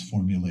systems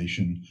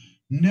formulation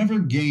never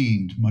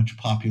gained much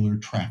popular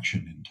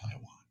traction in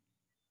Taiwan.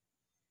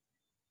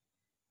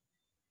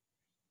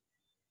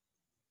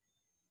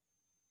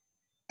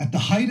 At the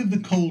height of the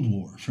Cold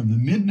War, from the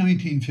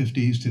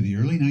mid-1950s to the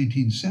early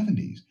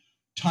 1970s,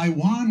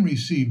 Taiwan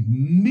received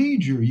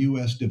major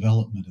U.S.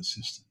 development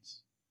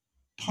assistance,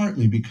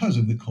 partly because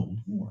of the Cold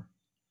War.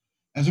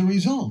 As a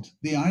result,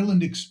 the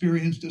island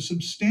experienced a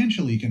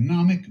substantial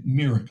economic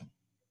miracle.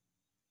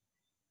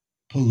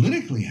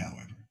 Politically,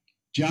 however,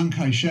 Chiang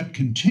Kai-shek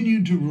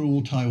continued to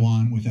rule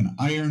Taiwan with an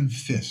iron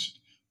fist,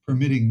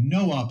 permitting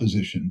no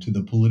opposition to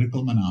the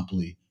political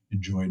monopoly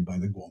enjoyed by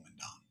the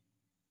Kuomintang.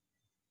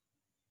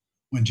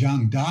 When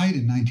Chiang died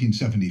in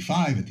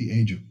 1975 at the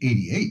age of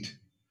 88,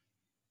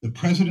 the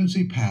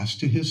presidency passed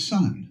to his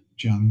son,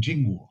 Jiang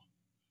Jingguo.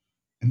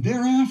 And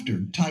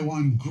thereafter,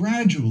 Taiwan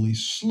gradually,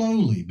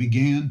 slowly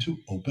began to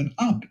open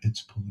up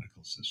its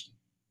political system.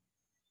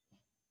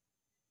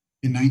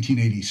 In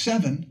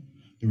 1987,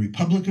 the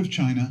Republic of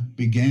China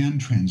began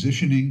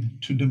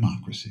transitioning to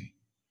democracy.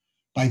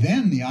 By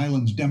then, the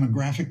island's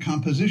demographic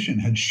composition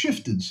had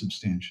shifted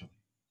substantially.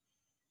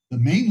 The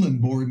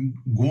mainland-born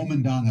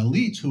Kuomintang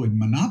elites who had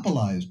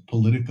monopolized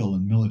political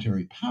and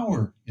military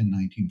power in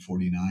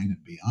 1949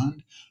 and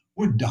beyond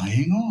were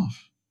dying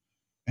off,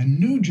 and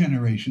new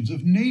generations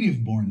of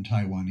native-born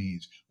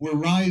Taiwanese were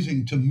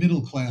rising to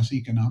middle-class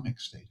economic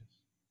status.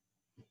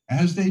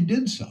 As they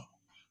did so,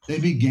 they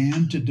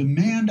began to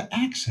demand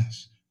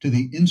access to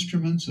the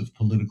instruments of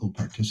political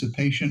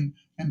participation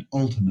and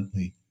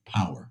ultimately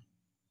power.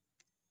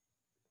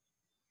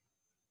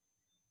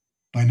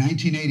 By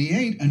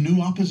 1988, a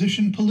new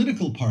opposition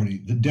political party,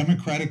 the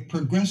Democratic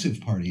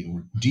Progressive Party,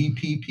 or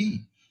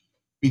DPP,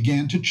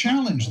 began to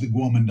challenge the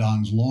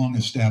Kuomintang's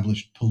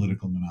long-established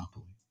political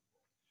monopoly.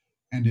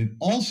 And it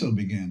also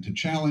began to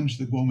challenge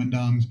the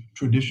Kuomintang's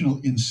traditional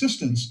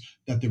insistence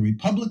that the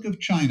Republic of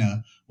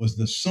China was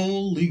the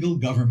sole legal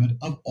government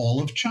of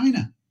all of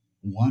China,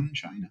 one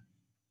China.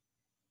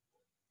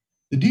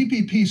 The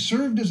DPP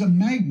served as a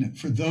magnet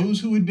for those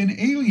who had been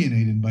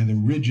alienated by the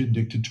rigid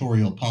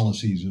dictatorial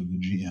policies of the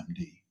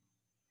GMD.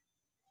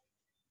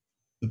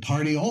 The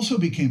party also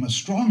became a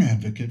strong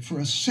advocate for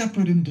a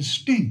separate and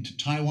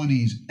distinct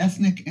Taiwanese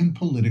ethnic and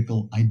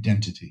political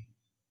identity.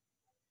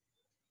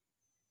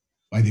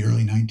 By the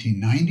early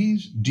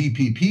 1990s,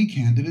 DPP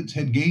candidates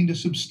had gained a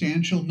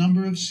substantial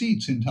number of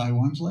seats in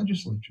Taiwan's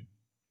legislature.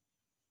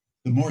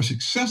 The more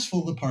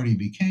successful the party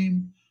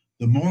became,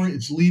 the more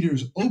its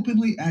leaders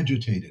openly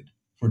agitated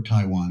for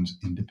Taiwan's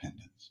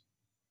independence.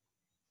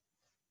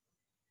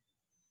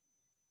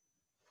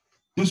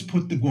 This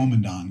put the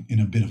Kuomintang in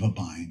a bit of a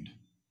bind.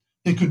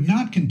 They could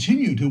not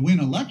continue to win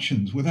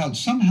elections without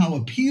somehow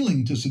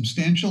appealing to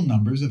substantial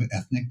numbers of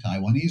ethnic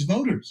Taiwanese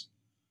voters.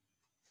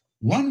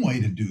 One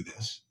way to do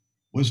this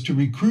was to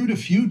recruit a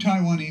few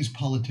Taiwanese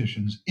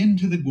politicians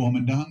into the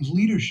Kuomintang's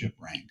leadership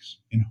ranks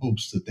in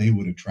hopes that they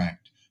would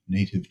attract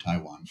native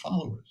Taiwan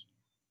followers.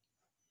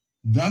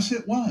 Thus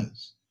it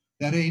was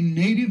that a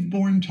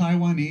native-born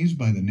Taiwanese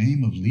by the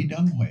name of Lee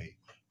Teng-hui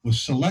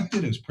was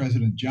selected as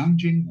President Jiang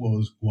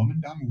Jingguo's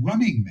Kuomintang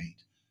running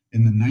mate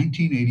in the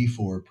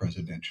 1984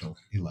 presidential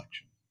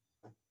election.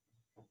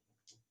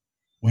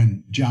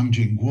 When Jiang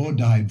Jingguo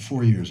died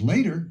 4 years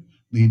later,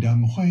 Lee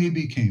Teng-hui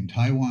became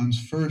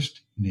Taiwan's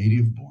first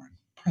native-born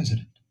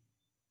president.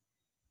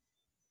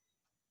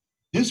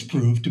 This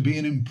proved to be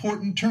an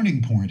important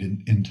turning point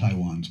in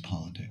Taiwan's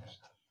politics,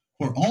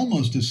 for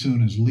almost as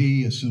soon as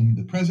Lee assumed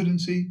the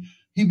presidency,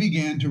 he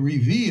began to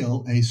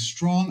reveal a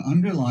strong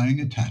underlying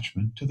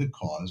attachment to the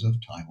cause of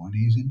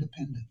Taiwanese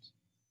independence.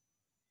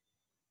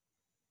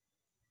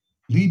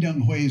 Lee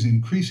Teng-hui's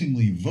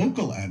increasingly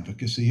vocal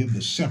advocacy of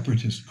the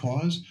separatist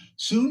cause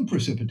soon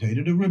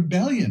precipitated a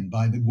rebellion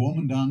by the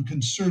Kuomintang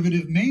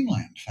conservative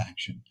mainland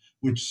faction,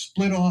 which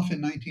split off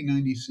in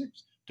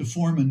 1996 to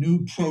form a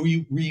new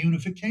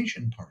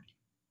pro-reunification party.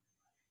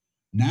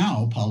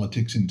 Now,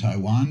 politics in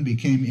Taiwan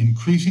became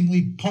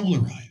increasingly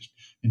polarized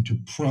into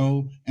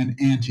pro- and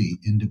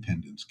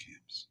anti-independence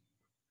camps.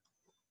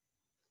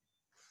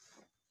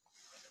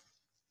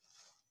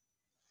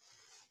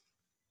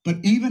 But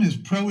even as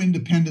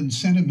pro-independence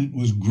sentiment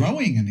was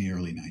growing in the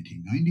early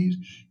 1990s,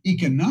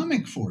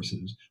 economic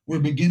forces were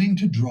beginning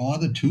to draw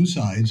the two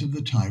sides of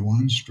the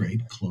Taiwan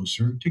Strait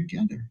closer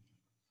together.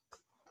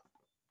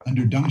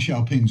 Under Deng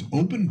Xiaoping's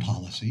open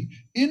policy,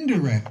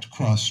 indirect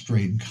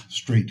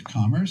cross-strait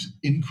commerce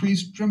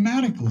increased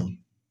dramatically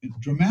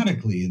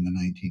in the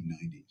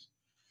 1990s,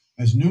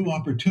 as new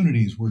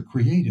opportunities were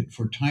created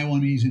for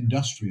Taiwanese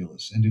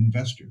industrialists and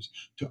investors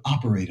to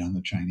operate on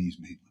the Chinese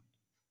mainland.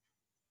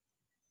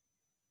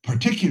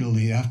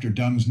 Particularly after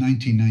Deng's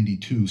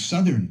 1992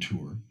 southern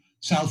tour,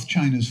 South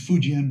China's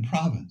Fujian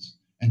province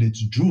and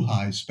its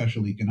Zhuhai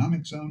Special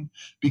Economic Zone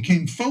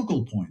became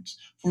focal points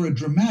for a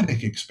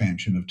dramatic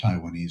expansion of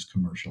Taiwanese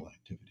commercial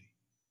activity.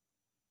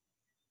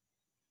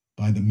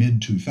 By the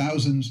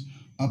mid-2000s,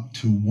 up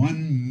to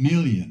 1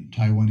 million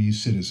Taiwanese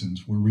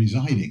citizens were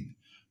residing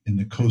in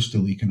the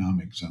coastal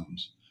economic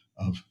zones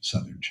of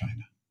southern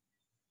China.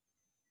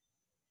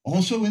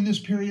 Also in this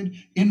period,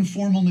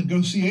 informal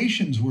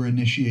negotiations were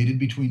initiated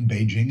between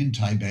Beijing and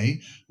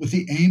Taipei with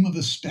the aim of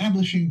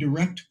establishing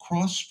direct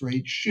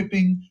cross-strait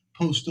shipping,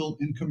 postal,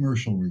 and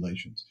commercial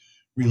relations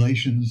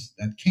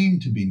that came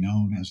to be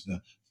known as the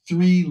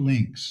Three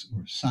Links,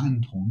 or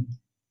Santong.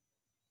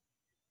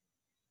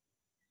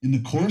 In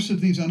the course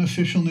of these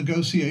unofficial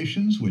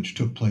negotiations, which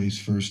took place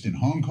first in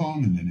Hong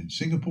Kong and then in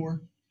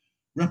Singapore,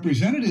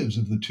 representatives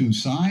of the two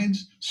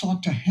sides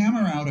sought to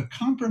hammer out a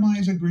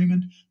compromise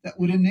agreement that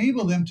would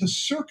enable them to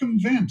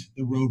circumvent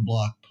the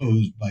roadblock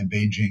posed by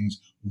Beijing's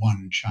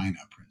One China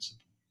principle.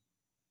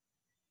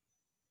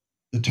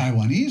 The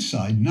Taiwanese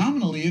side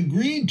nominally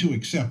agreed to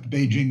accept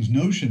Beijing's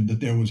notion that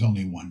there was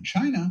only one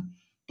China,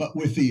 but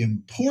with the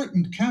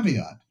important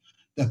caveat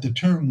that the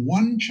term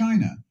One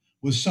China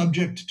was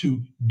subject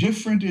to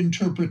different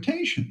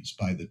interpretations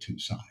by the two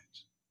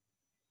sides.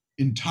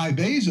 In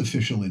Taipei's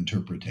official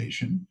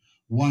interpretation,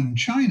 One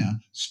China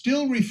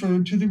still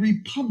referred to the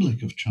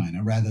Republic of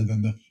China rather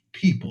than the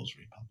People's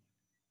Republic.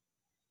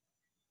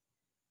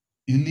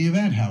 In the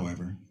event,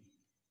 however,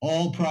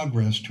 all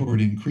progress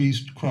toward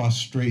increased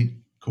cross-strait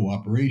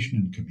cooperation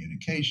and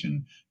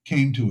communication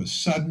came to a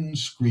sudden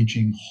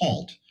screeching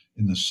halt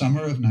in the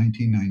summer of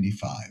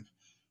 1995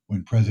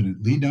 when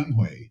President Lee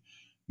Teng-hui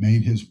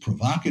made his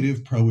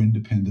provocative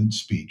pro-independence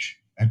speech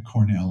at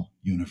Cornell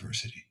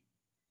University.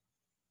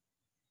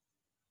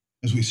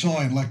 As we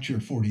saw in Lecture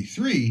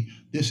 43,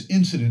 this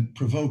incident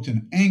provoked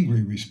an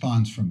angry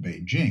response from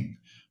Beijing,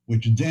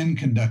 which then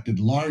conducted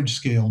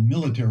large-scale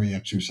military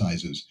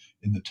exercises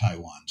in the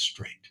Taiwan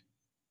Strait.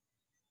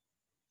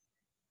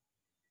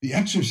 The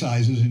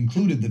exercises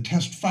included the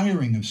test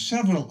firing of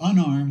several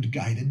unarmed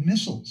guided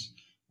missiles,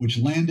 which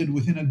landed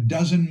within a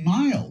dozen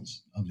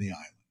miles of the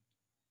island.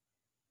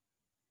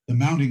 The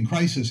mounting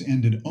crisis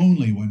ended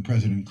only when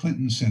President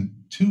Clinton sent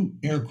 2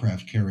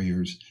 aircraft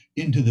carriers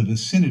into the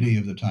vicinity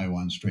of the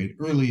Taiwan Strait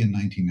early in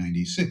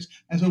 1996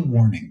 as a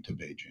warning to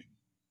Beijing.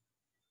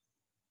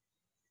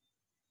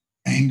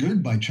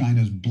 Angered by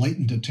China's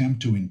blatant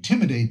attempt to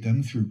intimidate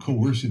them through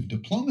coercive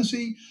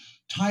diplomacy,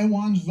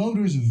 Taiwan's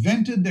voters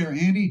vented their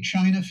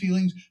anti-China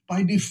feelings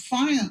by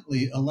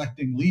defiantly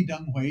electing Lee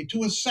Teng-hui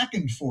to a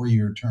second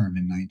 4-year term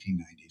in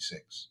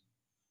 1996.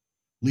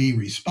 Lee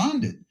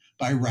responded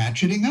by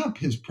ratcheting up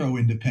his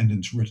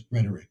pro-independence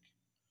rhetoric.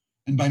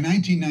 And by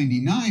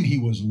 1999, he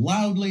was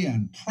loudly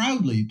and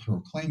proudly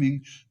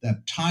proclaiming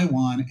that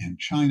Taiwan and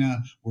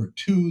China were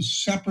 2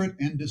 separate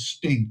and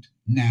distinct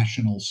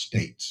national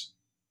states.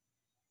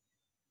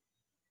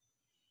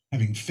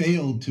 Having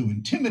failed to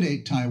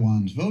intimidate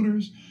Taiwan's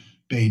voters,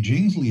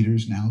 Beijing's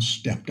leaders now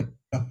stepped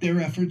up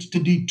their efforts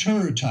to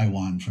deter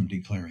Taiwan from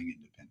declaring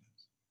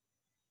independence.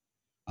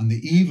 On the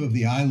eve of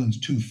the island's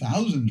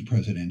 2000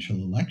 presidential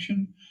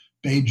election,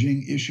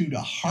 Beijing issued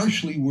a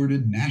harshly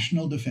worded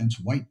national defense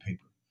white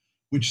paper,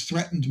 which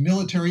threatened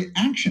military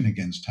action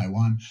against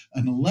Taiwan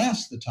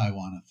unless the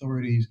Taiwan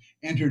authorities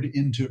entered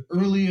into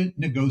early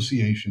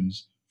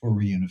negotiations for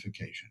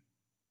reunification.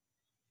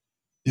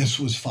 This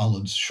was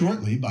followed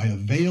shortly by a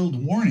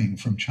veiled warning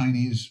from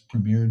Chinese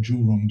Premier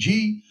Zhu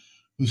Rongji,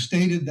 who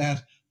stated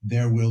that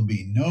there will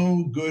be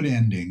no good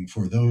ending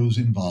for those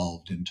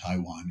involved in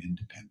Taiwan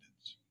independence.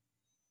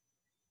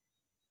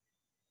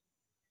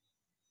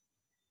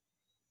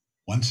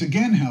 Once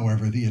again,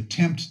 however, the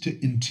attempt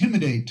to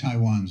intimidate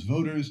Taiwan's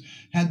voters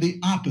had the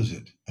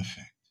opposite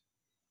effect.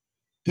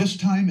 This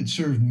time it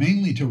served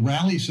mainly to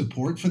rally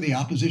support for the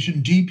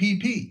opposition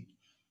DPP,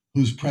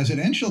 whose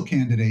presidential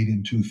candidate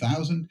in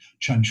 2000,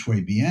 Chen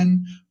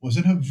Shui-bian, was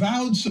an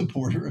avowed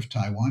supporter of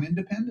Taiwan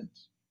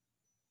independence.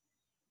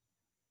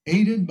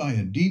 Aided by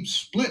a deep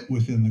split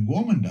within the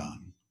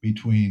Kuomintang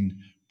between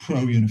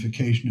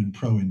pro-unification and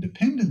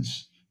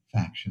pro-independence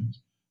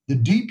factions, the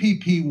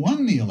DPP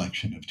won the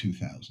election of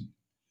 2000.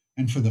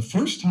 And for the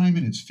first time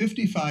in its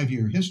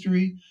 55-year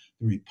history,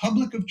 the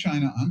Republic of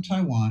China on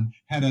Taiwan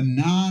had a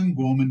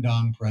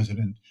non-Kuomintang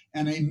president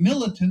and a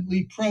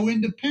militantly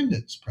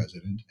pro-independence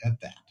president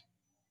at that.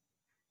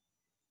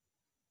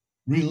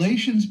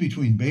 Relations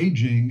between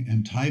Beijing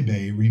and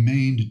Taipei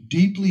remained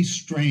deeply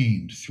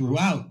strained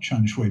throughout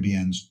Chen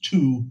Shui-bian's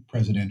 2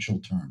 presidential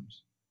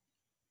terms.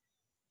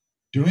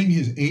 During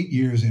his 8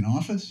 years in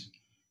office,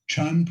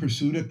 Chen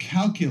pursued a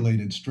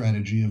calculated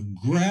strategy of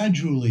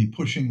gradually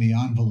pushing the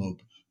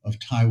envelope of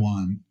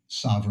Taiwan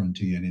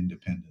sovereignty and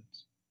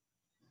independence.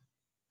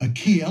 A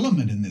key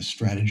element in this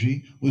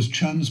strategy was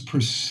Chen's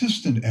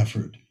persistent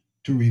effort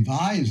to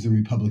revise the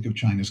Republic of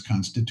China's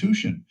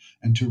constitution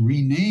and to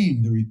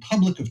rename the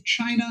Republic of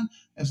China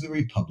as the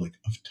Republic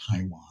of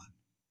Taiwan.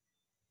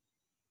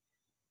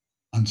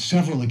 On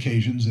several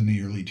occasions in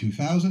the early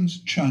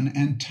 2000s, Chen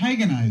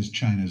antagonized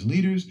China's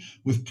leaders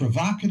with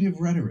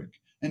provocative rhetoric,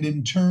 and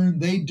in turn,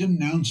 they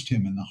denounced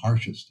him in the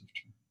harshest of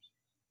terms.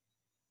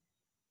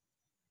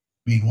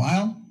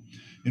 Meanwhile,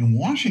 in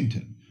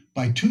Washington,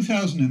 by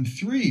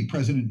 2003,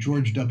 President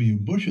George W.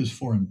 Bush's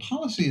foreign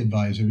policy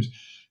advisors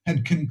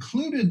had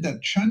concluded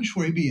that Chen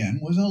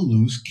Shui-bian was a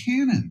loose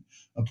cannon,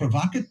 a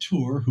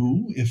provocateur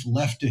who, if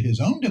left to his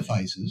own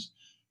devices,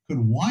 could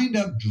wind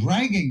up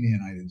dragging the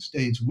United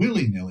States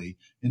willy-nilly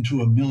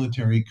into a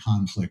military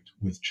conflict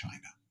with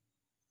China.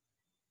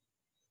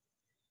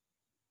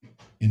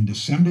 In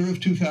December of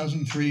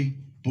 2003,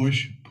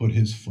 Bush put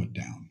his foot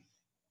down.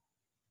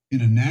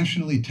 In a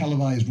nationally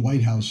televised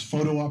White House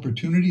photo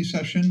opportunity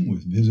session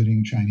with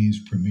visiting Chinese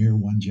Premier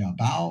Wen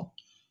Jiabao,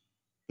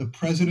 the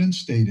president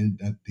stated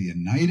that the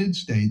United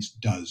States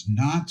does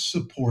not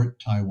support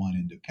Taiwan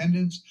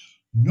independence,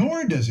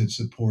 nor does it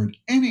support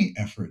any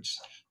efforts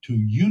to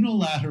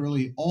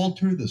unilaterally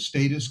alter the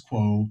status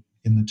quo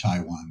in the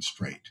Taiwan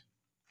Strait.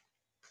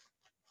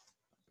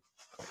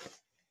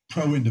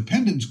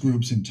 Pro-independence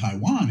groups in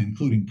Taiwan,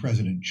 including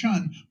President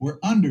Chen, were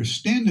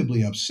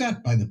understandably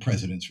upset by the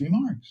president's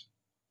remarks.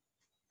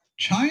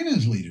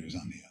 China's leaders,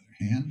 on the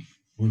other hand,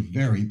 were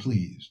very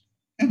pleased.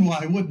 And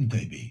why wouldn't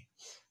they be?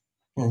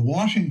 For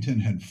Washington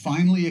had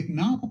finally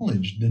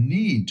acknowledged the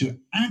need to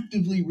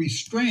actively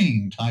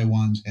restrain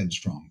Taiwan's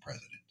headstrong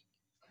president.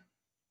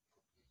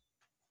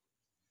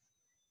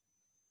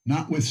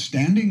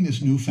 Notwithstanding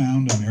this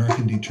newfound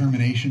American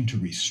determination to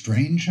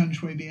restrain Chen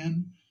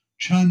Shui-bian,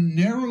 Chen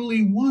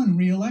narrowly won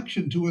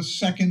re-election to a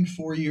second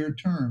 4-year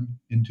term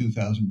in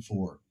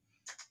 2004.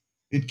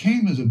 It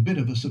came as a bit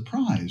of a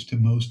surprise to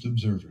most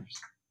observers.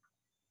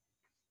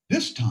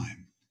 This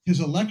time, his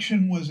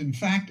election was in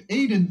fact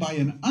aided by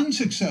an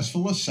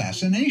unsuccessful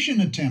assassination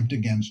attempt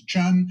against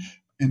Chen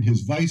and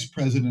his vice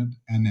president,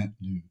 Annette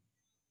Lu.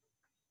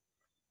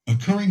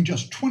 Occurring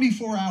just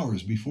 24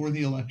 hours before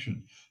the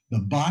election, the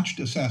botched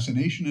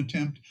assassination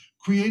attempt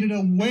created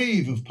a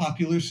wave of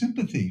popular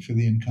sympathy for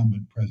the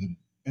incumbent president,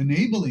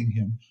 enabling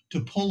him to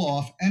pull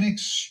off an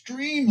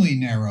extremely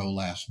narrow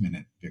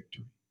last-minute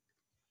victory.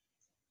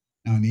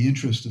 Now, in the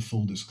interest of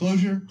full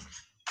disclosure,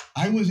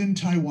 I was in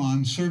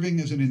Taiwan serving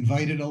as an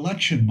invited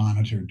election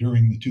monitor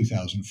during the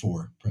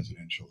 2004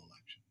 presidential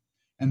election.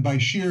 And by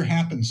sheer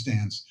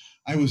happenstance,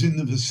 I was in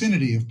the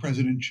vicinity of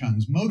President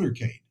Chen's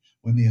motorcade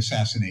when the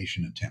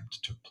assassination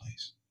attempt took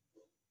place.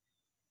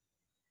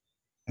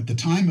 At the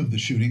time of the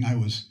shooting, I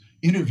was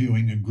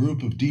interviewing a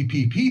group of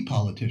DPP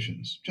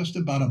politicians just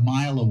about a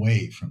mile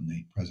away from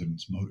the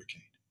president's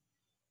motorcade.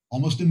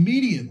 Almost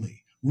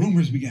immediately,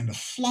 rumors began to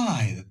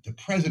fly that the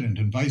president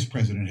and vice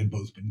president had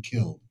both been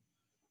killed.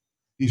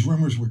 These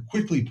rumors were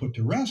quickly put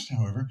to rest,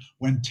 however,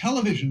 when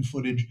television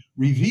footage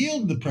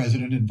revealed the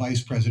president and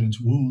vice president's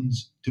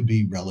wounds to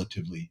be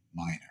relatively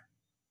minor.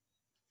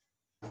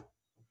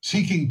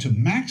 Seeking to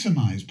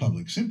maximize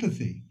public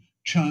sympathy,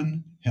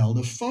 Chen held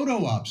a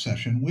photo op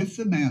session with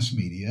the mass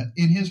media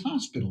in his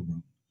hospital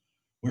room,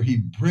 where he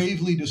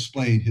bravely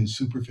displayed his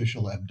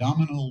superficial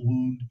abdominal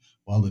wound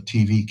while the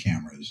TV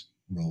cameras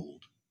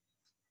rolled.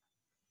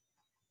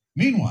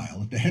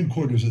 Meanwhile, at the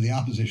headquarters of the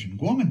opposition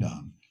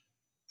Kuomintang,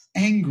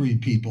 angry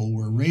people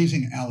were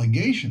raising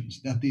allegations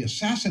that the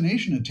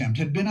assassination attempt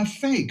had been a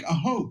fake, a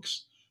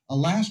hoax, a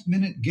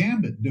last-minute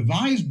gambit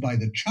devised by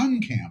the Chen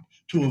camp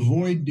to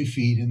avoid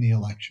defeat in the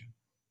election.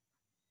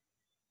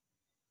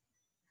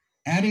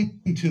 Adding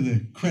to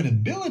the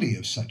credibility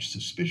of such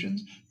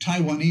suspicions,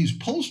 Taiwanese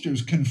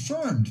pollsters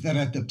confirmed that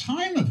at the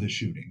time of the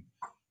shooting,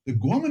 the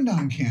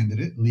Kuomintang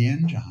candidate,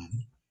 Lien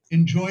Zhan,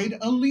 enjoyed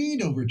a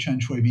lead over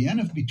Chen Shui-bian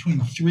of between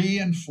 3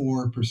 and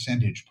 4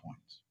 percentage points.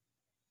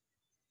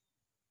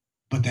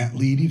 But that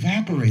lead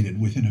evaporated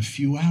within a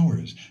few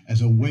hours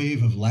as a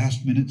wave of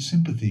last-minute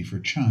sympathy for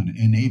Chen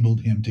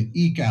enabled him to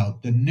eke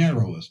out the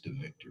narrowest of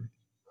victories.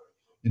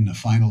 In the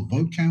final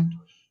vote count,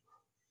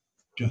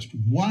 just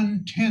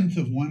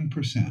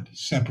 0.1%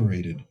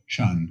 separated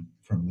Chen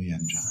from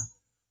Lien Zhan.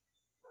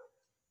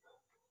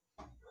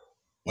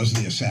 Was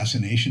the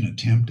assassination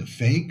attempt a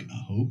fake,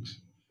 a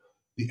hoax?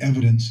 The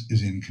evidence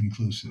is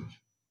inconclusive.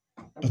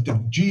 But the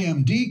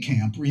GMD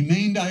camp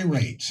remained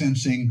irate,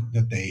 sensing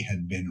that they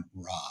had been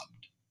robbed.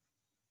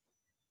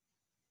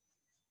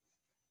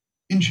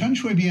 In Chen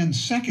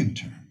Shui-bian's second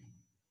term,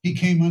 he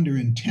came under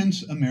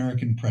intense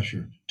American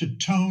pressure to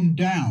tone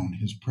down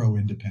his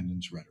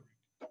pro-independence rhetoric.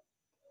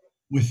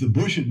 With the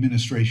Bush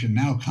administration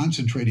now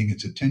concentrating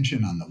its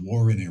attention on the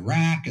war in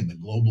Iraq and the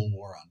global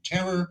war on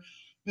terror,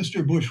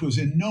 Mr. Bush was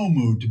in no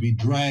mood to be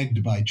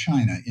dragged by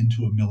China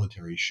into a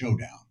military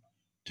showdown,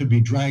 to be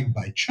dragged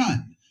by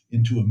Chun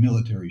into a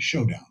military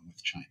showdown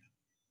with China.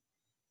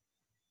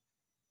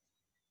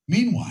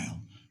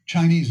 Meanwhile,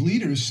 Chinese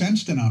leaders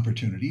sensed an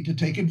opportunity to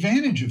take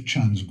advantage of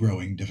Chun's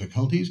growing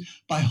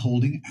difficulties by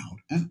holding out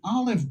an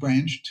olive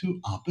branch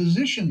to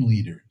opposition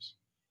leaders.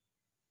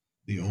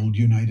 The old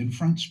United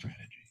Front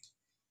strategy.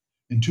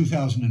 In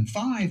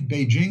 2005,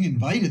 Beijing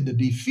invited the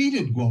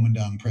defeated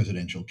Kuomintang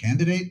presidential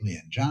candidate,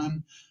 Lien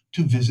Zhan,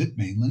 to visit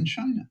mainland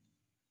China.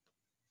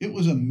 It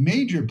was a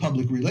major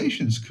public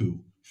relations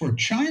coup for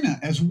China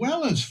as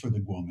well as for the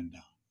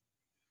Kuomintang,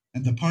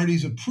 and the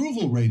party's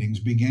approval ratings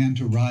began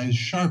to rise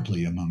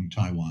sharply among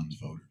Taiwan's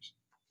voters.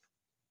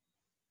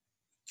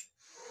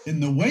 In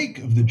the wake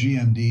of the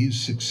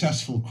GMD's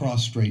successful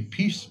cross-strait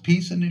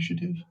peace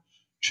initiative,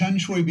 Chen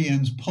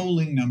Shui-bian's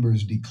polling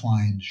numbers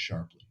declined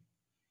sharply.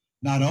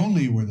 Not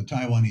only were the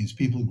Taiwanese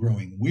people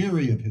growing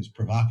weary of his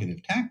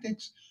provocative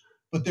tactics,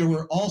 but there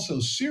were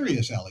also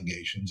serious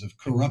allegations of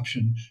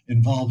corruption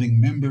involving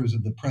members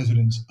of the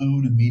president's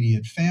own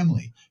immediate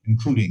family,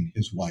 including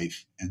his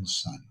wife and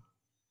son.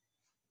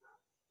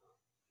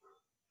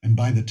 And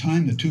by the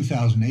time the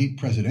 2008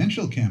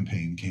 presidential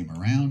campaign came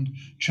around,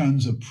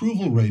 Chun's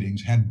approval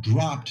ratings had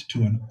dropped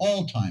to an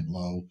all-time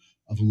low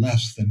of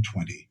less than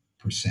 20%.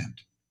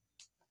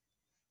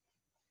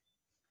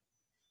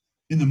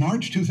 In the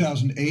March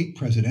 2008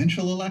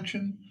 presidential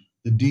election,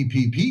 the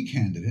DPP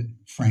candidate,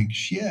 Frank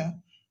Xie,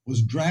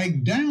 was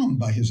dragged down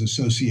by his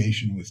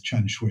association with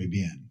Chen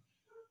Shui-bian,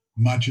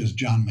 much as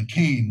John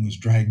McCain was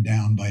dragged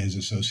down by his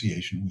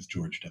association with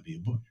George W.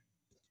 Bush.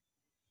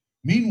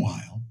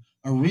 Meanwhile,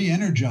 a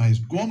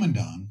re-energized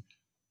Kuomintang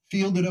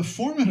fielded a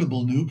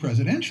formidable new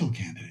presidential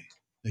candidate,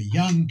 the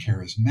young,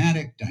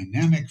 charismatic,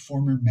 dynamic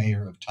former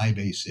mayor of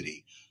Taipei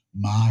City,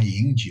 Ma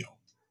Ying-jeou.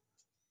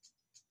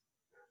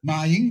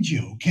 Ma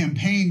Ying-jeou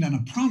campaigned on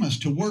a promise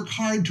to work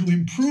hard to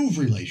improve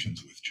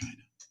relations with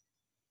China.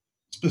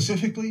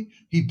 Specifically,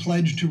 he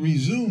pledged to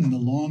resume the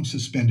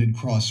long-suspended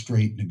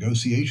cross-strait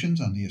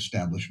negotiations on the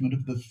establishment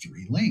of the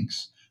three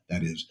links,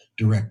 that is,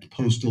 direct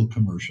postal,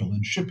 commercial,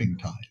 and shipping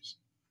ties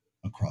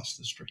across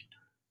the strait.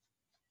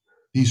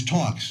 These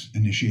talks,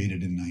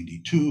 initiated in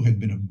 1992, had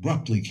been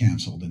abruptly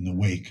canceled in the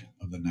wake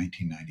of the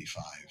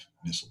 1995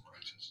 missile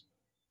crisis.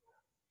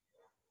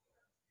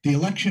 The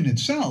election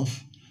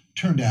itself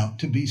turned out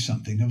to be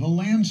something of a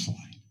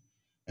landslide,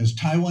 as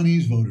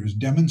Taiwanese voters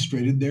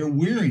demonstrated their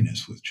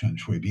weariness with Chen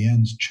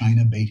Shui-bian's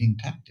China-baiting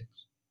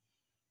tactics.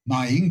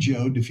 Ma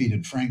Ying-jeou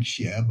defeated Frank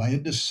Xie by a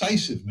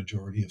decisive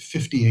majority of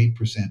 58%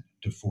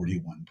 to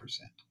 41%.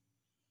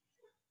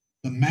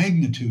 The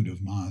magnitude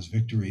of Ma's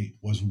victory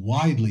was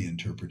widely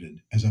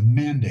interpreted as a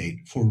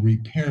mandate for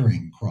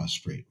repairing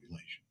cross-strait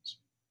relations.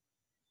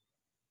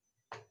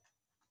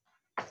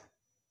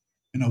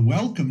 In a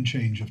welcome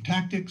change of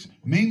tactics,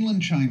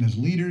 mainland China's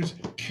leaders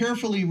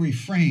carefully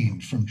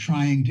refrained from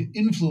trying to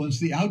influence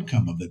the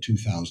outcome of the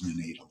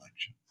 2008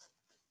 election.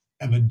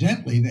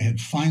 Evidently, they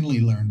had finally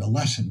learned a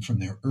lesson from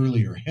their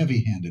earlier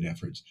heavy-handed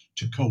efforts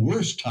to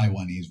coerce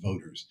Taiwanese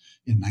voters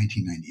in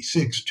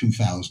 1996,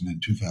 2000,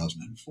 and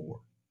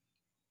 2004.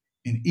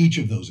 In each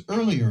of those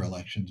earlier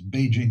elections,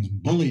 Beijing's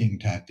bullying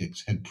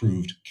tactics had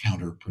proved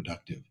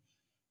counterproductive,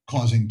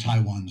 causing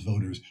Taiwan's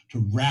voters to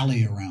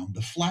rally around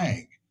the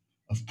flag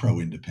of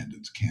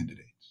pro-independence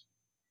candidates.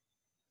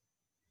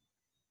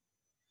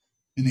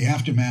 In the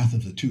aftermath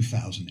of the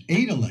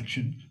 2008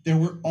 election, there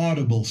were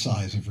audible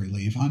sighs of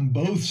relief on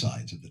both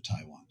sides of the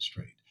Taiwan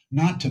Strait,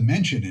 not to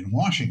mention in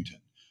Washington,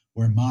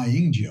 where Ma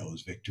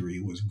Ying-jeou's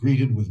victory was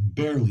greeted with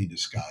barely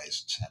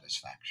disguised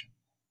satisfaction.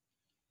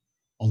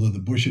 Although the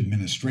Bush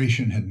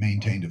administration had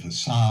maintained a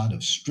facade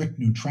of strict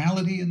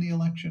neutrality in the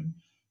election,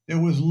 there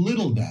was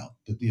little doubt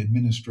that the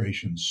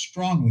administration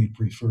strongly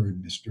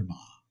preferred Mr. Ma.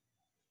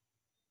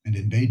 And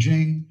in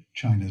Beijing,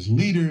 China's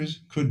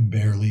leaders could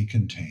barely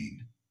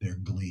contain their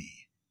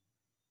glee.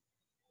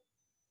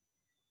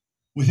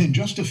 Within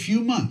just a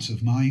few months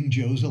of Ma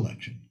Ying-jeou's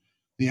election,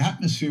 the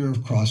atmosphere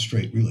of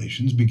cross-strait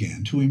relations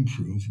began to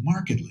improve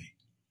markedly.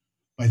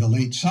 By the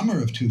late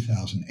summer of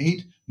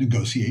 2008,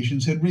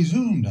 negotiations had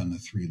resumed on the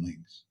three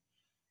links.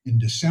 In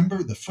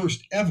December, the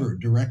first ever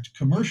direct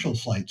commercial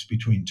flights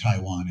between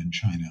Taiwan and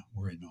China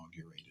were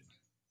inaugurated.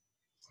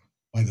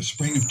 By the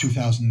spring of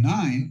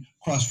 2009,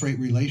 cross-strait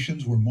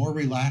relations were more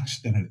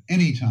relaxed than at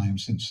any time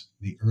since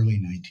the early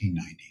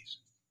 1990s.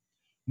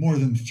 More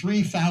than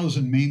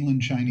 3,000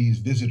 mainland Chinese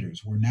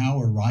visitors were now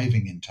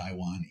arriving in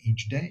Taiwan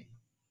each day,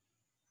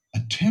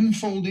 a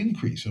tenfold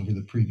increase over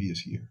the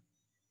previous year.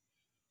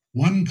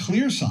 One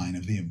clear sign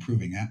of the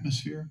improving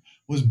atmosphere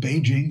was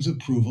Beijing's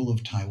approval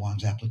of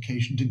Taiwan's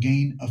application to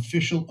gain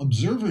official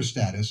observer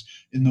status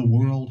in the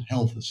World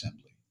Health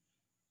Assembly.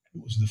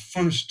 It was the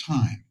first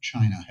time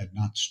China had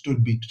not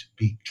stood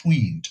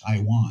between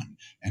Taiwan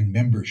and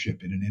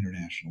membership in an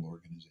international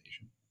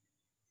organization.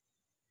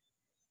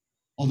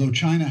 Although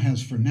China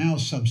has for now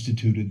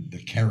substituted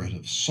the carrot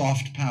of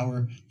soft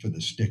power for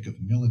the stick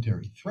of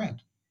military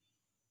threat,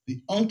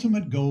 the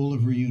ultimate goal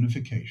of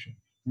reunification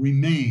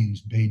remains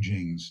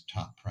Beijing's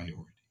top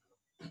priority.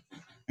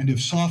 And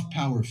if soft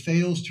power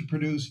fails to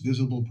produce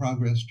visible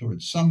progress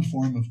towards some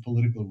form of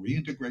political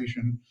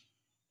reintegration,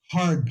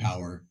 hard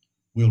power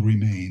will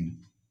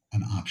remain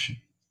an option.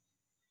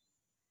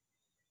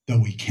 Though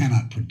we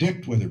cannot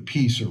predict whether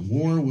peace or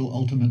war will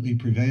ultimately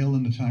prevail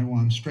in the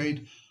Taiwan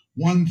Strait,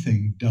 one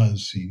thing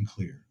does seem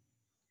clear.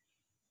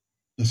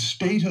 The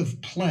state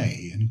of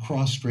play in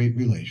cross-strait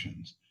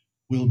relations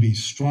will be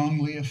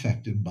strongly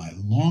affected by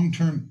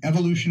long-term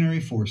evolutionary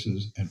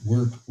forces at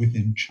work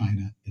within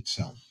China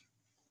itself.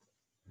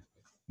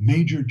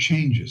 Major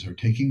changes are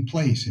taking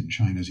place in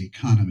China's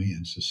economy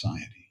and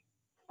society.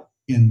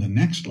 In the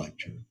next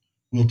lecture,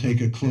 we'll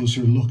take a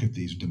closer look at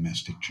these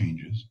domestic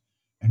changes,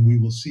 and we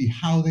will see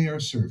how they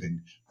are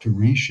serving to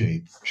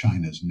reshape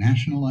China's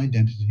national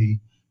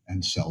identity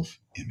and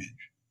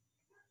self-image.